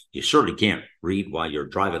traveling. You certainly can't read while you're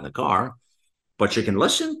driving the car, but you can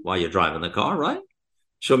listen while you're driving the car, right?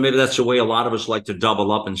 So maybe that's the way a lot of us like to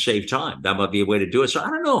double up and save time. That might be a way to do it. So I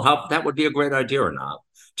don't know how that would be a great idea or not.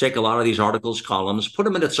 Take a lot of these articles, columns, put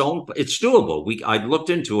them in its own. It's doable. I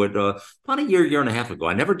looked into it about a year and a half ago.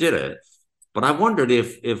 I never did it, but I wondered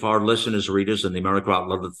if our listeners, readers, and the America Out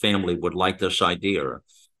Loud family would like this idea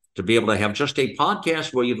to be able to have just a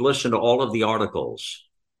podcast where you'd listen to all of the articles.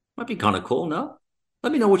 Might be kind of cool, no?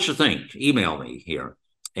 Let me know what you think. Email me here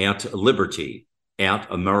at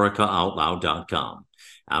liberty@americaoutloud.com.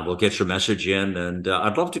 And we'll get your message in, and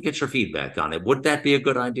I'd love to get your feedback on it. Would that be a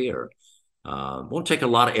good idea? Won't take a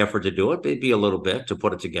lot of effort to do it. Maybe a little bit to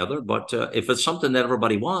put it together. But if it's something that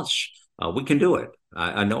everybody wants, we can do it.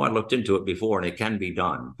 I know I looked into it before, and it can be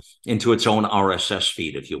done into its own RSS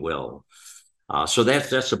feed, if you will. So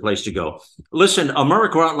that's the place to go. Listen,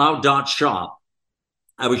 AmericaOutloud.shop.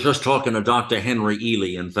 I was just talking to Dr. Henry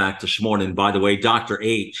Ely, in fact, this morning. By the way, Dr.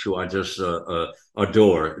 H, who I just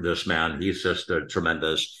adore, this man. He's just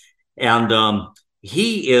tremendous. And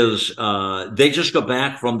he is, they just got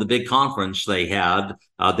back from the big conference they had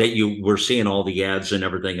that you were seeing all the ads and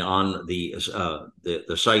everything on the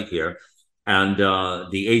site here. And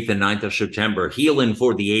the 8th and 9th of September, Healing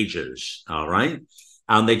for the Ages. All right.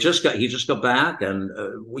 And he just got back, and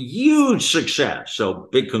huge success. So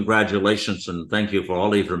big congratulations and thank you for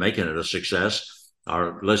all of you for making it a success.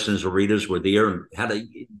 Our listeners or readers were there and had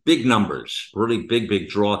big numbers, really big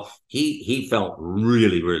draw. He felt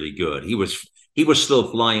really, really good. He was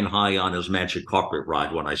still flying high on his magic carpet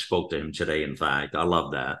ride when I spoke to him today. In fact, I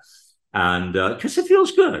love that. And because it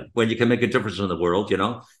feels good when you can make a difference in the world,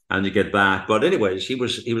 and you get back. But anyways, he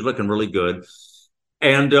was looking really good.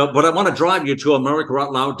 And but I want to drive you to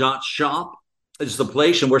AmericaOutloud.shop. It's the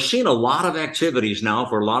place, and we're seeing a lot of activities now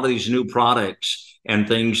for a lot of these new products and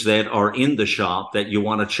things that are in the shop that you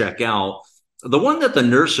want to check out. The one that the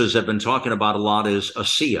nurses have been talking about a lot is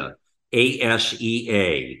ASEA,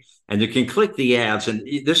 ASEA. And you can click the ads, and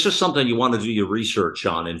this is something you want to do your research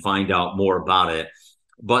on and find out more about it.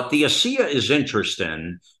 But the ASEA is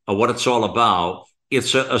interesting, what it's all about.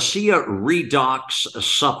 It's a ASEA Redox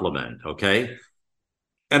supplement, okay?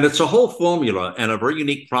 And it's a whole formula and a very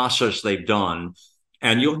unique process they've done.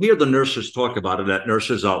 And you'll hear the nurses talk about it at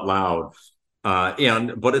Nurses Out Loud.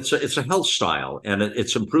 But it's a health style, and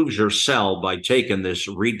it improves your cell by taking this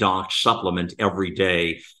Redox supplement every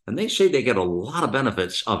day. And they say they get a lot of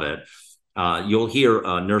benefits of it. You'll hear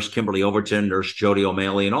Nurse Kimberly Overton, Nurse Jody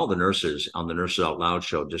O'Malley, and all the nurses on the Nurses Out Loud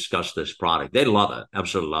show discuss this product. They love it,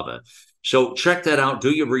 absolutely love it. So check that out.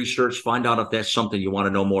 Do your research. Find out if that's something you want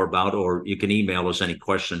to know more about, or you can email us any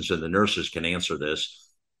questions, and the nurses can answer this.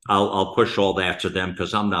 I'll push all that to them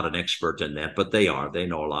because I'm not an expert in that, but they are. They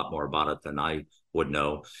know a lot more about it than I would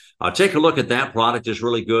know. Take a look at that product. It's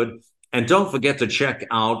really good. And don't forget to check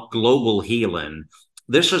out Global Healing.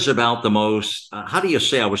 This is about the most, how do you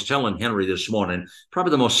say, I was telling Henry this morning,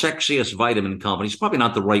 probably the most sexiest vitamin company. It's probably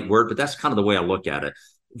not the right word, but that's kind of the way I look at it.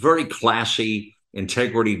 Very classy,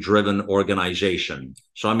 integrity-driven organization.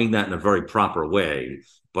 So I mean that in a very proper way,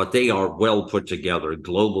 but they are well put together,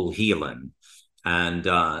 Global Healing. And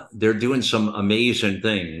they're doing some amazing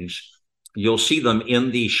things. You'll see them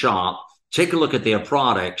in the shop. Take a look at their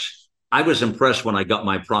products. I was impressed when I got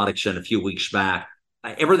my products in a few weeks back.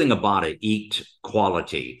 Everything about it eked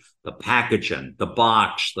quality. The packaging, the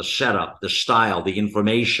box, the setup, the style, the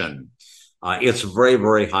information. It's very,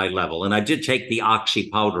 very high level. And I did take the Oxy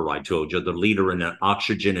powder I told you, the leader in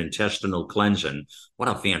oxygen intestinal cleansing. What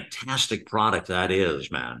a fantastic product that is,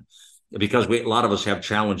 man. Because a lot of us have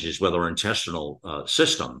challenges with our intestinal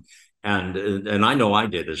system. And I know I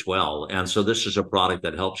did as well. And so this is a product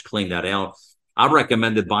that helps clean that out. I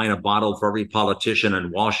recommended buying a bottle for every politician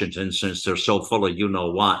in Washington since they're so full of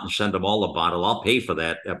you-know-what, and send them all a bottle. I'll pay for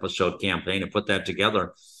that episode campaign and put that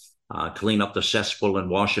together, clean up the cesspool in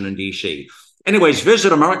Washington, D.C. Anyways,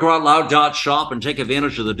 visit AmericaOutloud.shop and take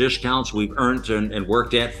advantage of the discounts we've earned and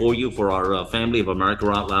worked at for you for our family of America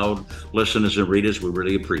Out Loud listeners and readers. We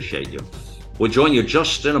really appreciate you. We'll join you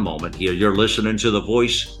just in a moment here. You're listening to the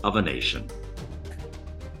voice of a nation.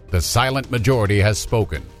 The silent majority has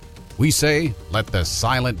spoken. We say, let the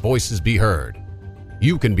silent voices be heard.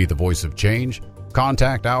 You can be the voice of change.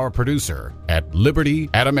 Contact our producer at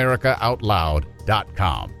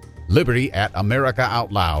liberty@americaoutloud.com.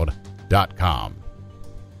 liberty@americaoutloud.com.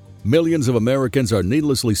 Millions of Americans are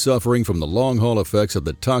needlessly suffering from the long-haul effects of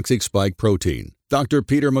the toxic spike protein. Dr.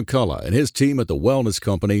 Peter McCullough and his team at the Wellness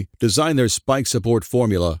Company designed their spike support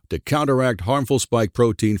formula to counteract harmful spike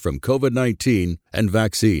protein from COVID-19 and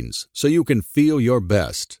vaccines so you can feel your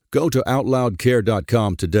best. Go to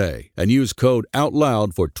OutLoudCare.com today and use code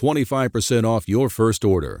OUTLOUD for 25% off your first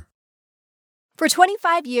order. For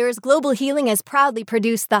 25 years, Global Healing has proudly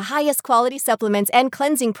produced the highest quality supplements and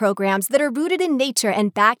cleansing programs that are rooted in nature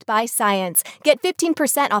and backed by science. Get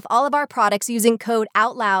 15% off all of our products using code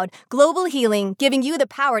OUTLOUD. Global Healing, giving you the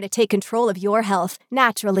power to take control of your health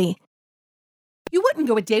naturally. You wouldn't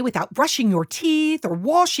go a day without brushing your teeth or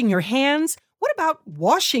washing your hands. What about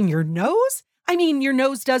washing your nose? I mean, your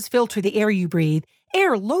nose does filter the air you breathe,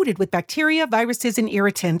 air loaded with bacteria, viruses, and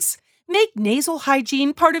irritants. Make nasal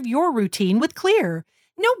hygiene part of your routine with Xlear.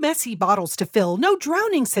 No messy bottles to fill, no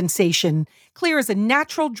drowning sensation. Xlear is a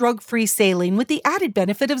natural drug-free saline with the added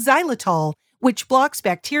benefit of xylitol, which blocks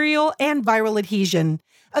bacterial and viral adhesion.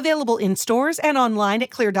 Available in stores and online at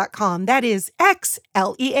Xlear.com. That is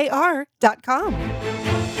XLEAR.com.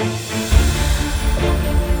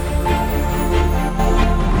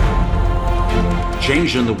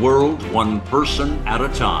 Changing the world one person at a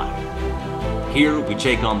time. Here we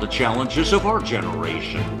take on the challenges of our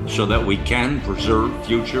generation so that we can preserve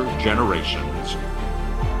future generations.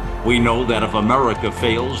 We know that if America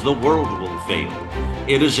fails, the world will fail.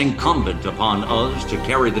 It is incumbent upon us to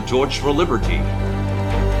carry the torch for liberty.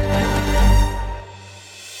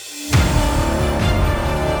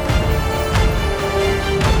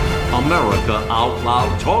 America Out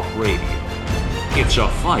Loud Talk Radio. It's a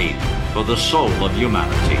fight for the soul of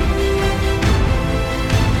humanity.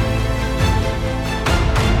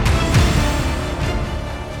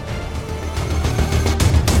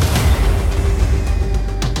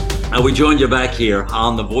 We join you back here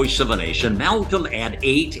on the Voice of a Nation. Malcolm at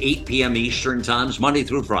 8 p.m. Eastern Times, Monday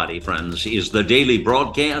through Friday, friends, is the daily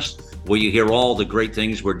broadcast where you hear all the great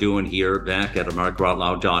things we're doing here back at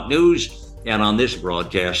AmericaOutloud.news. And on this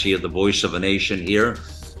broadcast here, the Voice of a Nation here.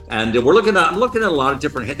 And I'm looking at a lot of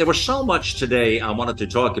different. There was so much today I wanted to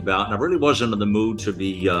talk about, and I really wasn't in the mood to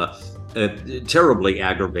be terribly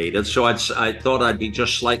aggravated. So I thought I'd be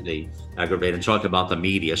just slightly aggravated and talk about the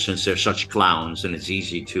media, since they're such clowns and it's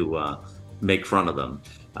easy to make fun of them.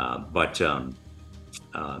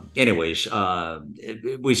 Anyways,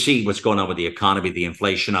 we see what's going on with the economy, the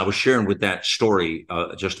inflation. I was sharing with that story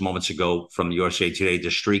just moments ago from USA Today,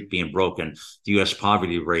 the streak being broken. The U.S.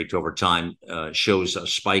 poverty rate over time shows a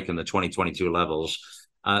spike in the 2022 levels.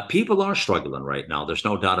 People are struggling right now. There's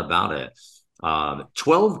no doubt about it.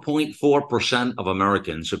 12.4% of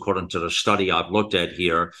Americans, according to the study I've looked at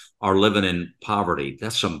here, are living in poverty.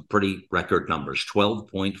 That's some pretty record numbers,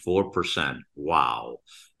 12.4%. Wow.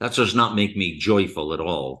 That does not make me joyful at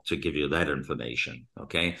all to give you that information,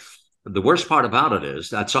 okay? The worst part about it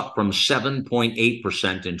is that's up from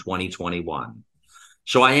 7.8% in 2021.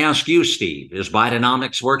 So I ask you, Steve, is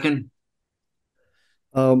Bidenomics working?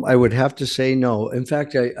 I would have to say no. In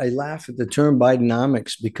fact, I laugh at the term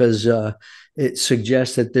Bidenomics because it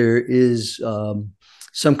suggests that there is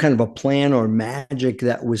some kind of a plan or magic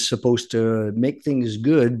that was supposed to make things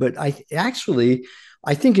good. But I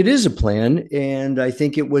think it is a plan, and I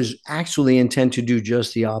think it was actually intended to do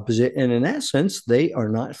just the opposite. And in that sense, they are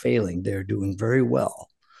not failing. They're doing very well.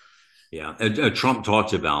 Yeah. Trump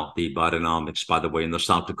talked about the Bidenomics, by the way, in the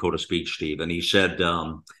South Dakota speech, Steve. And he said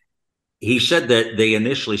that they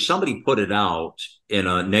initially, somebody put it out in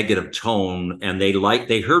a negative tone, and they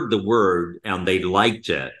heard the word and they liked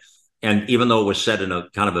it. And even though it was said in a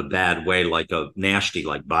kind of a bad way, like a nasty,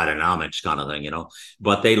 like Bidenomics kind of thing,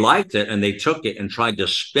 but they liked it and they took it and tried to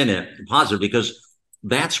spin it positive, because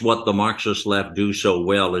that's what the Marxist left do so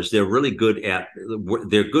well, is they're really good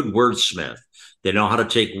they're good wordsmith. They know how to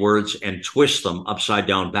take words and twist them upside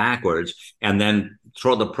down backwards and then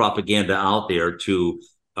throw the propaganda out there to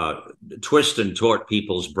twist and tort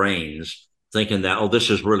people's brains, thinking that, oh, this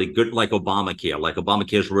is really good, like Obamacare. Like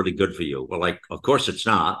Obamacare is really good for you. Well, like, of course it's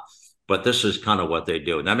not, but this is kind of what they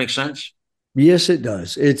do. That makes sense? Yes, it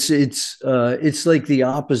does. It's like the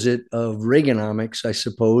opposite of Reaganomics, I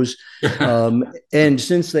suppose. And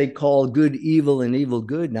since they call good evil and evil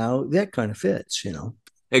good now, that kind of fits,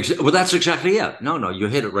 Well, that's exactly it. No, you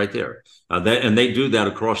hit it right there. And they do that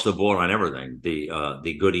across the board on everything.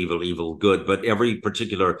 The good, evil, good. But every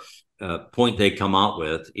particular point they come out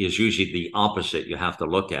with is usually the opposite. You have to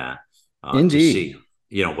look at Indeed. To see,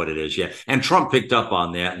 what it is. Yeah. And Trump picked up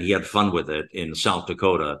on that, and he had fun with it in South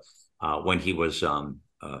Dakota when he was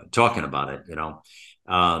talking about it.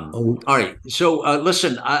 All right. So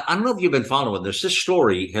listen, I don't know if you've been following this. This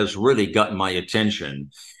story has really gotten my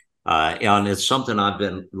attention. And it's something I've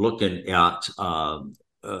been looking at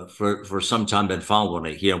for some time, been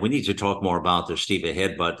following it here. We need to talk more about this, Steve,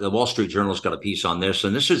 ahead, but the Wall Street Journal's got a piece on this,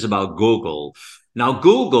 and this is about Google. Now,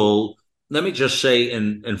 Google, let me just say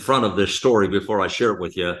in front of this story before I share it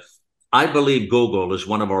with you, I believe Google is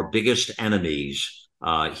one of our biggest enemies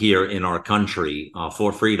here in our country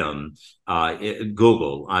for freedom.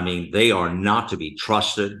 Google, I mean, they are not to be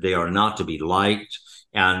trusted. They are not to be liked.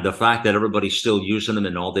 And the fact that everybody's still using them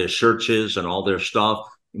in all their searches and all their stuff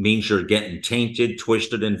means you're getting tainted,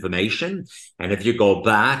 twisted information. And if you go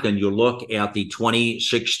back and you look at the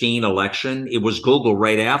 2016 election, it was Google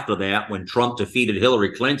right after that when Trump defeated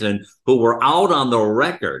Hillary Clinton, who were out on the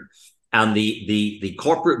record. And the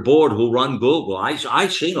corporate board who run Google, I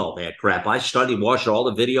seen all that crap. I studied, watched all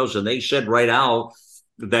the videos, and they said right out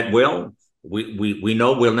that, well, we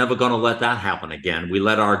know we're never going to let that happen again. We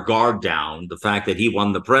let our guard down, the fact that he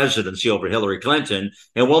won the presidency over Hillary Clinton,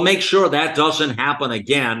 and we'll make sure that doesn't happen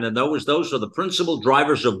again. And those are the principal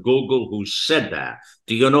drivers of Google who said that.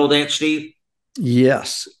 Do you know that, Steve?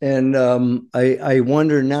 Yes. And I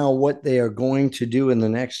wonder now what they are going to do in the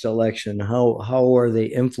next election. How are they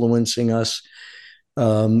influencing us?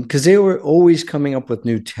 Because they were always coming up with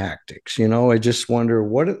new tactics. I just wonder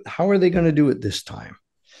how are they going to do it this time?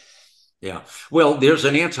 Yeah. Well, there's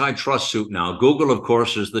an antitrust suit now. Google, of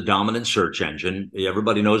course, is the dominant search engine.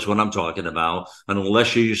 Everybody knows what I'm talking about. And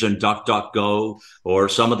unless you're using DuckDuckGo or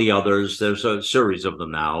some of the others, there's a series of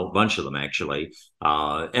them now, a bunch of them actually.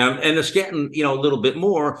 And it's getting, a little bit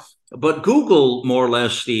more. But Google, more or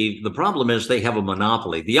less, Steve, the problem is they have a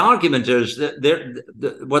monopoly. The argument is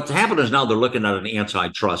that what's happened is now they're looking at an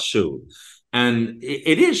antitrust suit. And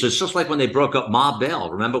it's just like when they broke up Ma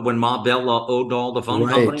Bell. Remember when Ma Bell owned all the phone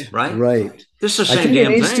companies, right? Right. This is the same I think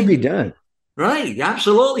damn it needs thing. to be done. Right.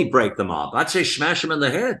 Absolutely break them up. I'd say smash them in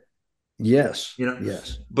the head. Yes. You know,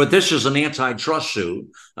 Yes. but this is an antitrust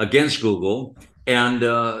suit against Google, and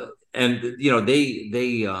you know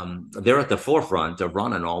they're at the forefront of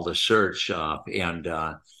running all the search, and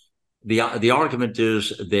the argument is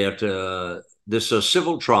that this is a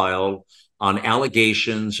civil trial on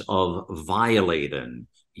allegations of violating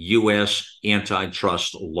U.S.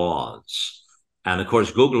 antitrust laws, and of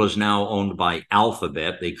course Google is now owned by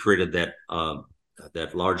Alphabet. They created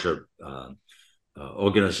that larger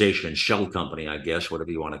organization, shell company, I guess,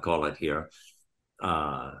 whatever you want to call it here,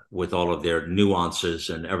 with all of their nuances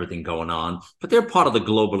and everything going on. But they're part of the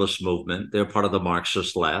globalist movement. They're part of the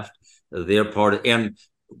Marxist left. They're part of, and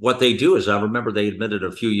what they do is, I remember they admitted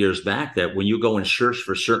a few years back that when you go and search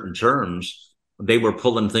for certain terms, they were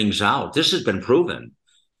pulling things out. This has been proven.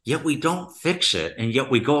 Yet we don't fix it, and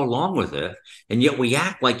yet we go along with it, and yet we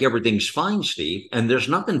act like everything's fine, Steve, and there's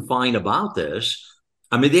nothing fine about this.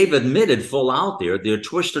 I mean, they've admitted full out there, they're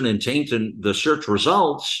twisting and tainting the search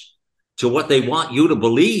results to what they want you to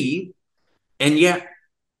believe, and yet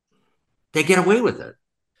they get away with it.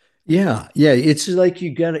 Yeah, yeah. It's like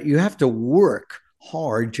you have to work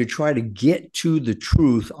hard to try to get to the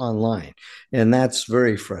truth online. And that's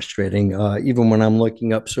very frustrating. Even when I'm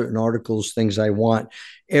looking up certain articles, things I want,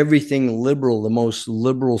 everything liberal, the most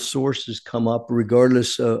liberal sources come up,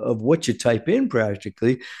 regardless of what you type in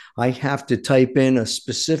practically. I have to type in a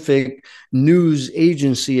specific news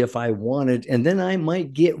agency if I want it, and then I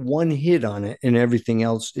might get one hit on it, and everything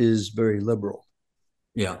else is very liberal.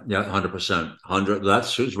 Yeah, yeah, 100%. 100.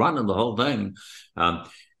 That's who's running the whole thing.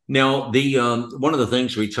 Now, the one of the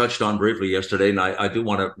things we touched on briefly yesterday, and I do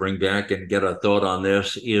want to bring back and get a thought on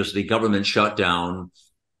this, is the government shutdown.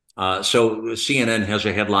 So CNN has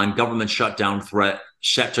a headline: "Government shutdown threat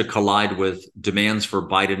set to collide with demands for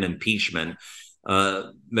Biden impeachment."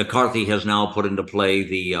 McCarthy has now put into play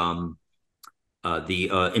the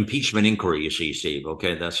impeachment inquiry. You see, Steve.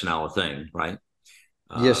 Okay, that's now a thing, right?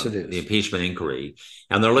 Yes, it is. The impeachment inquiry,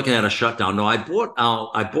 and they're looking at a shutdown. No, I brought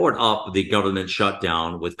up the government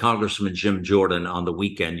shutdown with Congressman Jim Jordan on the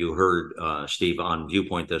weekend. You heard Steve on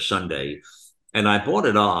Viewpoint this Sunday, and I brought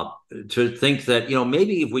it up to think that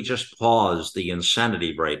maybe if we just pause the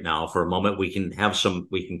insanity right now for a moment, we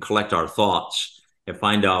can collect our thoughts and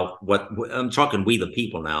find out what I'm talking. We the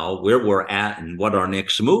people now, where we're at, and what our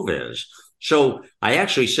next move is. So I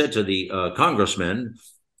actually said to the congressman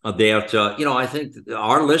that I think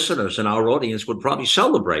our listeners and our audience would probably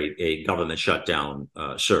celebrate a government shutdown,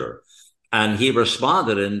 sir. And he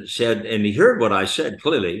responded and said, and he heard what I said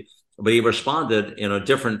clearly, but he responded in a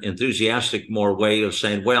different, enthusiastic, more way of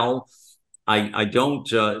saying, well, I don't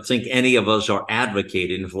think any of us are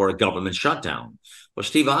advocating for a government shutdown. Well,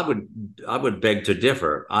 Steve, I would beg to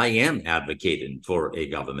differ. I am advocating for a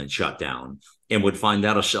government shutdown and would find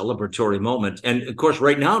that a celebratory moment. And of course,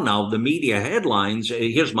 right now, the media headlines,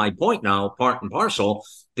 here's my point now, part and parcel,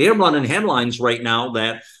 they're running headlines right now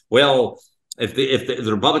that, well, if the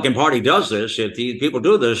Republican Party does this, if the people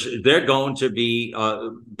do this, they're going to be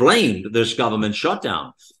blamed, this government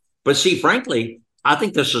shutdown. But see, frankly, I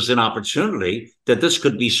think this is an opportunity that this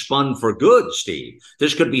could be spun for good, Steve.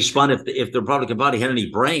 This could be spun if the Republican Party had any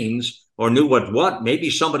brains or knew what, maybe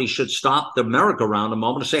somebody should stop the merry-go-round a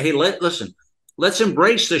moment and say, hey, listen, let's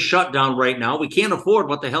embrace the shutdown right now. We can't afford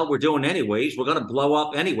what the hell we're doing anyways. We're going to blow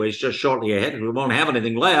up anyways just shortly ahead. We won't have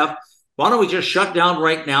anything left. Why don't we just shut down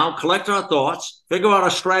right now, collect our thoughts, figure out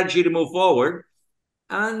a strategy to move forward,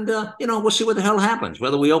 and, we'll see what the hell happens,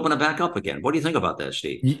 whether we open it back up again. What do you think about that,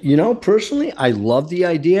 Steve? Personally, I love the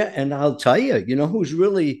idea. And I'll tell you, who's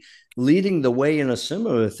really leading the way in a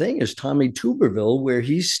similar thing is Tommy Tuberville, where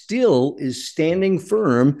he still is standing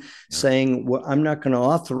firm, saying, well, I'm not going to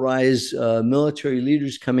authorize military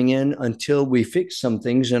leaders coming in until we fix some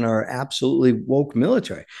things in our absolutely woke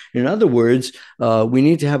military. In other words, we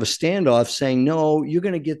need to have a standoff saying, no, you're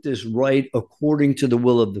going to get this right according to the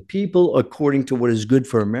will of the people, according to what is good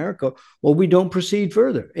for America, or we don't proceed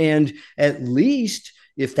further. And at least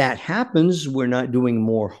if that happens, we're not doing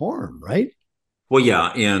more harm, right? Well,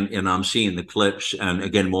 yeah, and I'm seeing the clips and,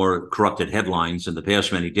 again, more corrupted headlines in the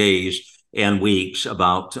past many days and weeks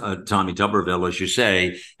about Tommy Tuberville, as you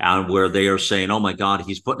say, where they are saying, oh, my God,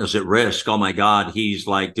 he's putting us at risk. Oh, my God, he's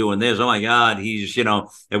like doing this. Oh, my God, he's,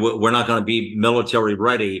 we're not going to be military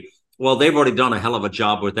ready. Well, they've already done a hell of a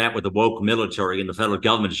job with that with the woke military, and the federal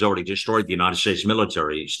government has already destroyed the United States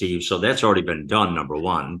military, Steve. So that's already been done, number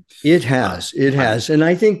one. It has. It has. And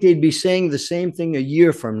I think they'd be saying the same thing a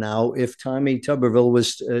year from now if Tommy Tuberville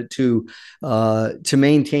was to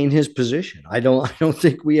maintain his position. I don't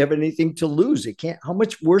think we have anything to lose. It can't. How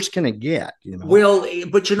much worse can it get? You know. Well,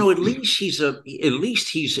 but at least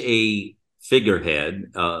he's a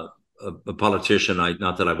figurehead. A politician,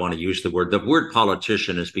 not that I want to use the word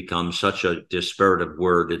politician has become such a disparative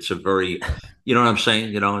word. It's a very, you know what I'm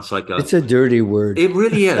saying? It's like it's a dirty word. It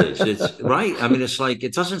really is. It's right. I mean, it's like,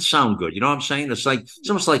 it doesn't sound good. You know what I'm saying? It's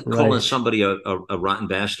almost like calling somebody a rotten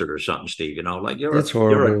bastard or something, Steve, like you're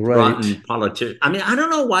a rotten politician. I mean, I don't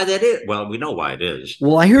know why that is. Well, we know why it is.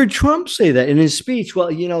 Well, I heard Trump say that in his speech. Well,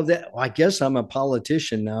 I guess I'm a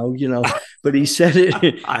politician now, but he said it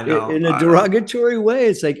in a derogatory way.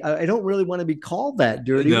 It's like, I don't really want to be called that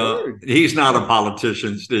dirty word. He's not a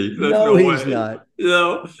politician, Steve. He's not.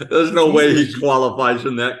 There's no way he qualifies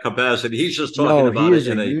in that capacity. He's just talking about it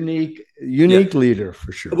in a unique leader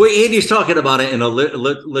for sure. Well, and he's talking about it in a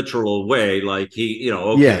literal way, like he,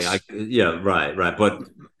 okay, yes. Right. But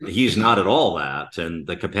he's not at all that, and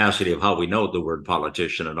the capacity of how we know the word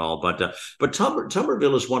politician and all. But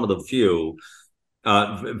Tuberville is one of the few.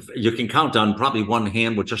 You can count on probably one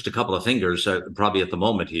hand with just a couple of fingers, probably at the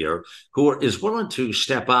moment here, who is willing to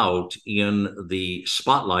step out in the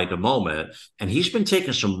spotlight a moment. And he's been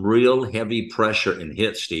taking some real heavy pressure and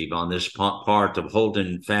hit, Steve, on this part of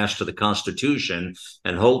holding fast to the Constitution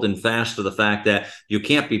and holding fast to the fact that you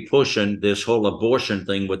can't be pushing this whole abortion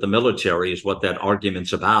thing with the military is what that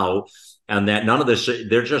argument's about. And that none of this,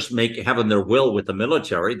 they're just having their will with the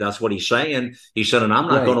military. That's what he's saying. He said, and I'm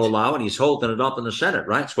not going to allow it. He's holding it up in the Senate,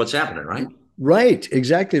 right? It's what's happening, right? Right,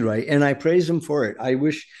 exactly right. And I praise him for it. I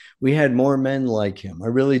wish we had more men like him. I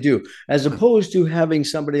really do. As opposed to having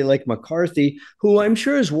somebody like McCarthy, who I'm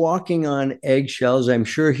sure is walking on eggshells. I'm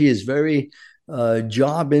sure he is very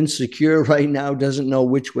job insecure right now, doesn't know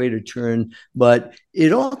which way to turn. But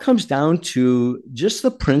it all comes down to just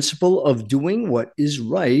the principle of doing what is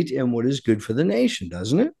right and what is good for the nation,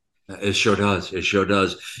 doesn't it? It sure does. It sure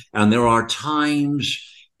does. And there are times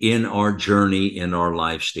in our journey, in our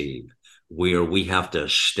life, Steve, where we have to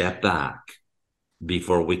step back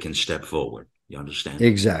before we can step forward. You understand?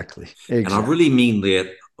 Exactly. And I really mean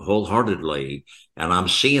that wholeheartedly. And I'm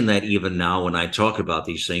seeing that even now when I talk about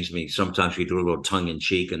these things. I mean, sometimes we do a little tongue in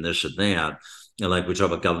cheek and this and that. Like we talk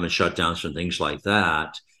about government shutdowns and things like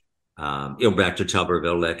that. Back to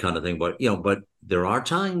Tuberville, that kind of thing. But, but there are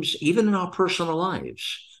times, even in our personal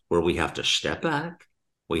lives, where we have to step back.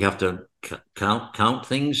 We have to count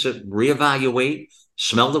things, reevaluate,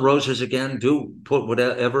 smell the roses again, put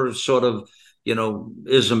whatever sort of,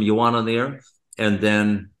 ism you want on there, and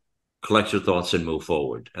then collect your thoughts and move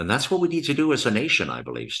forward. And that's what we need to do as a nation, I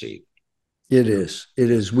believe, Steve. It is. It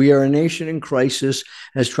is. We are a nation in crisis.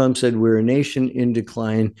 As Trump said, we're a nation in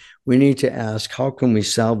decline. We need to ask, how can we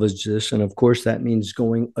salvage this? And of course, that means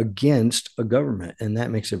going against a government. And that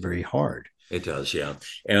makes it very hard. It does, yeah.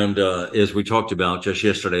 And as we talked about just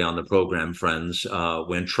yesterday on the program, friends,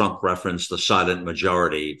 when Trump referenced the silent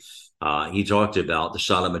majority, he talked about the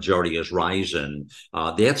silent majority is rising.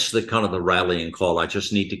 That's the kind of the rallying call. I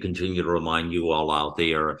just need to continue to remind you all out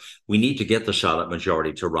there. We need to get the silent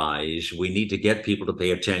majority to rise. We need to get people to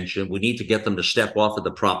pay attention. We need to get them to step off of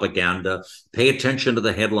the propaganda, pay attention to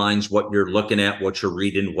the headlines, what you're looking at, what you're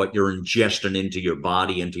reading, what you're ingesting into your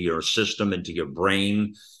body, into your system, into your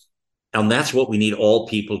brain. And that's what we need all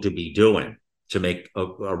people to be doing to make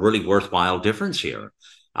a really worthwhile difference here.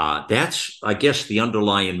 That's, I guess, the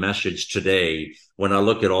underlying message today when I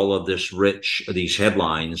look at all of these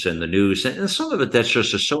headlines and the news, and some of it that's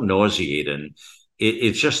just is so nauseating.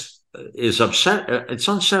 It just is it's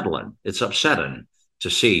unsettling. It's upsetting to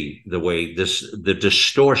see the way the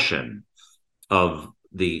distortion of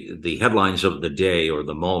the headlines of the day or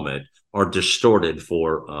the moment are distorted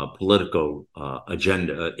for political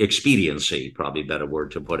agenda expediency, probably a better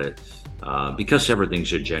word to put it, because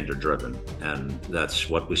everything's agenda driven. And that's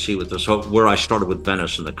what we see with this. Where I started with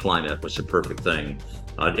Venice and the climate was the perfect thing,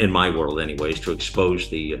 in my world anyways, to expose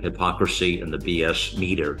the hypocrisy and the BS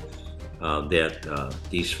meter that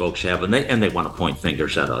these folks have. And they want to point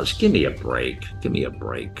fingers at us. Give me a break. Give me a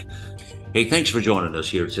break. Hey, thanks for joining us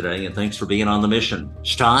here today, and thanks for being on the mission.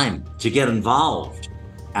 It's time to get involved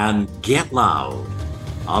and get loud,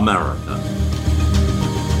 America.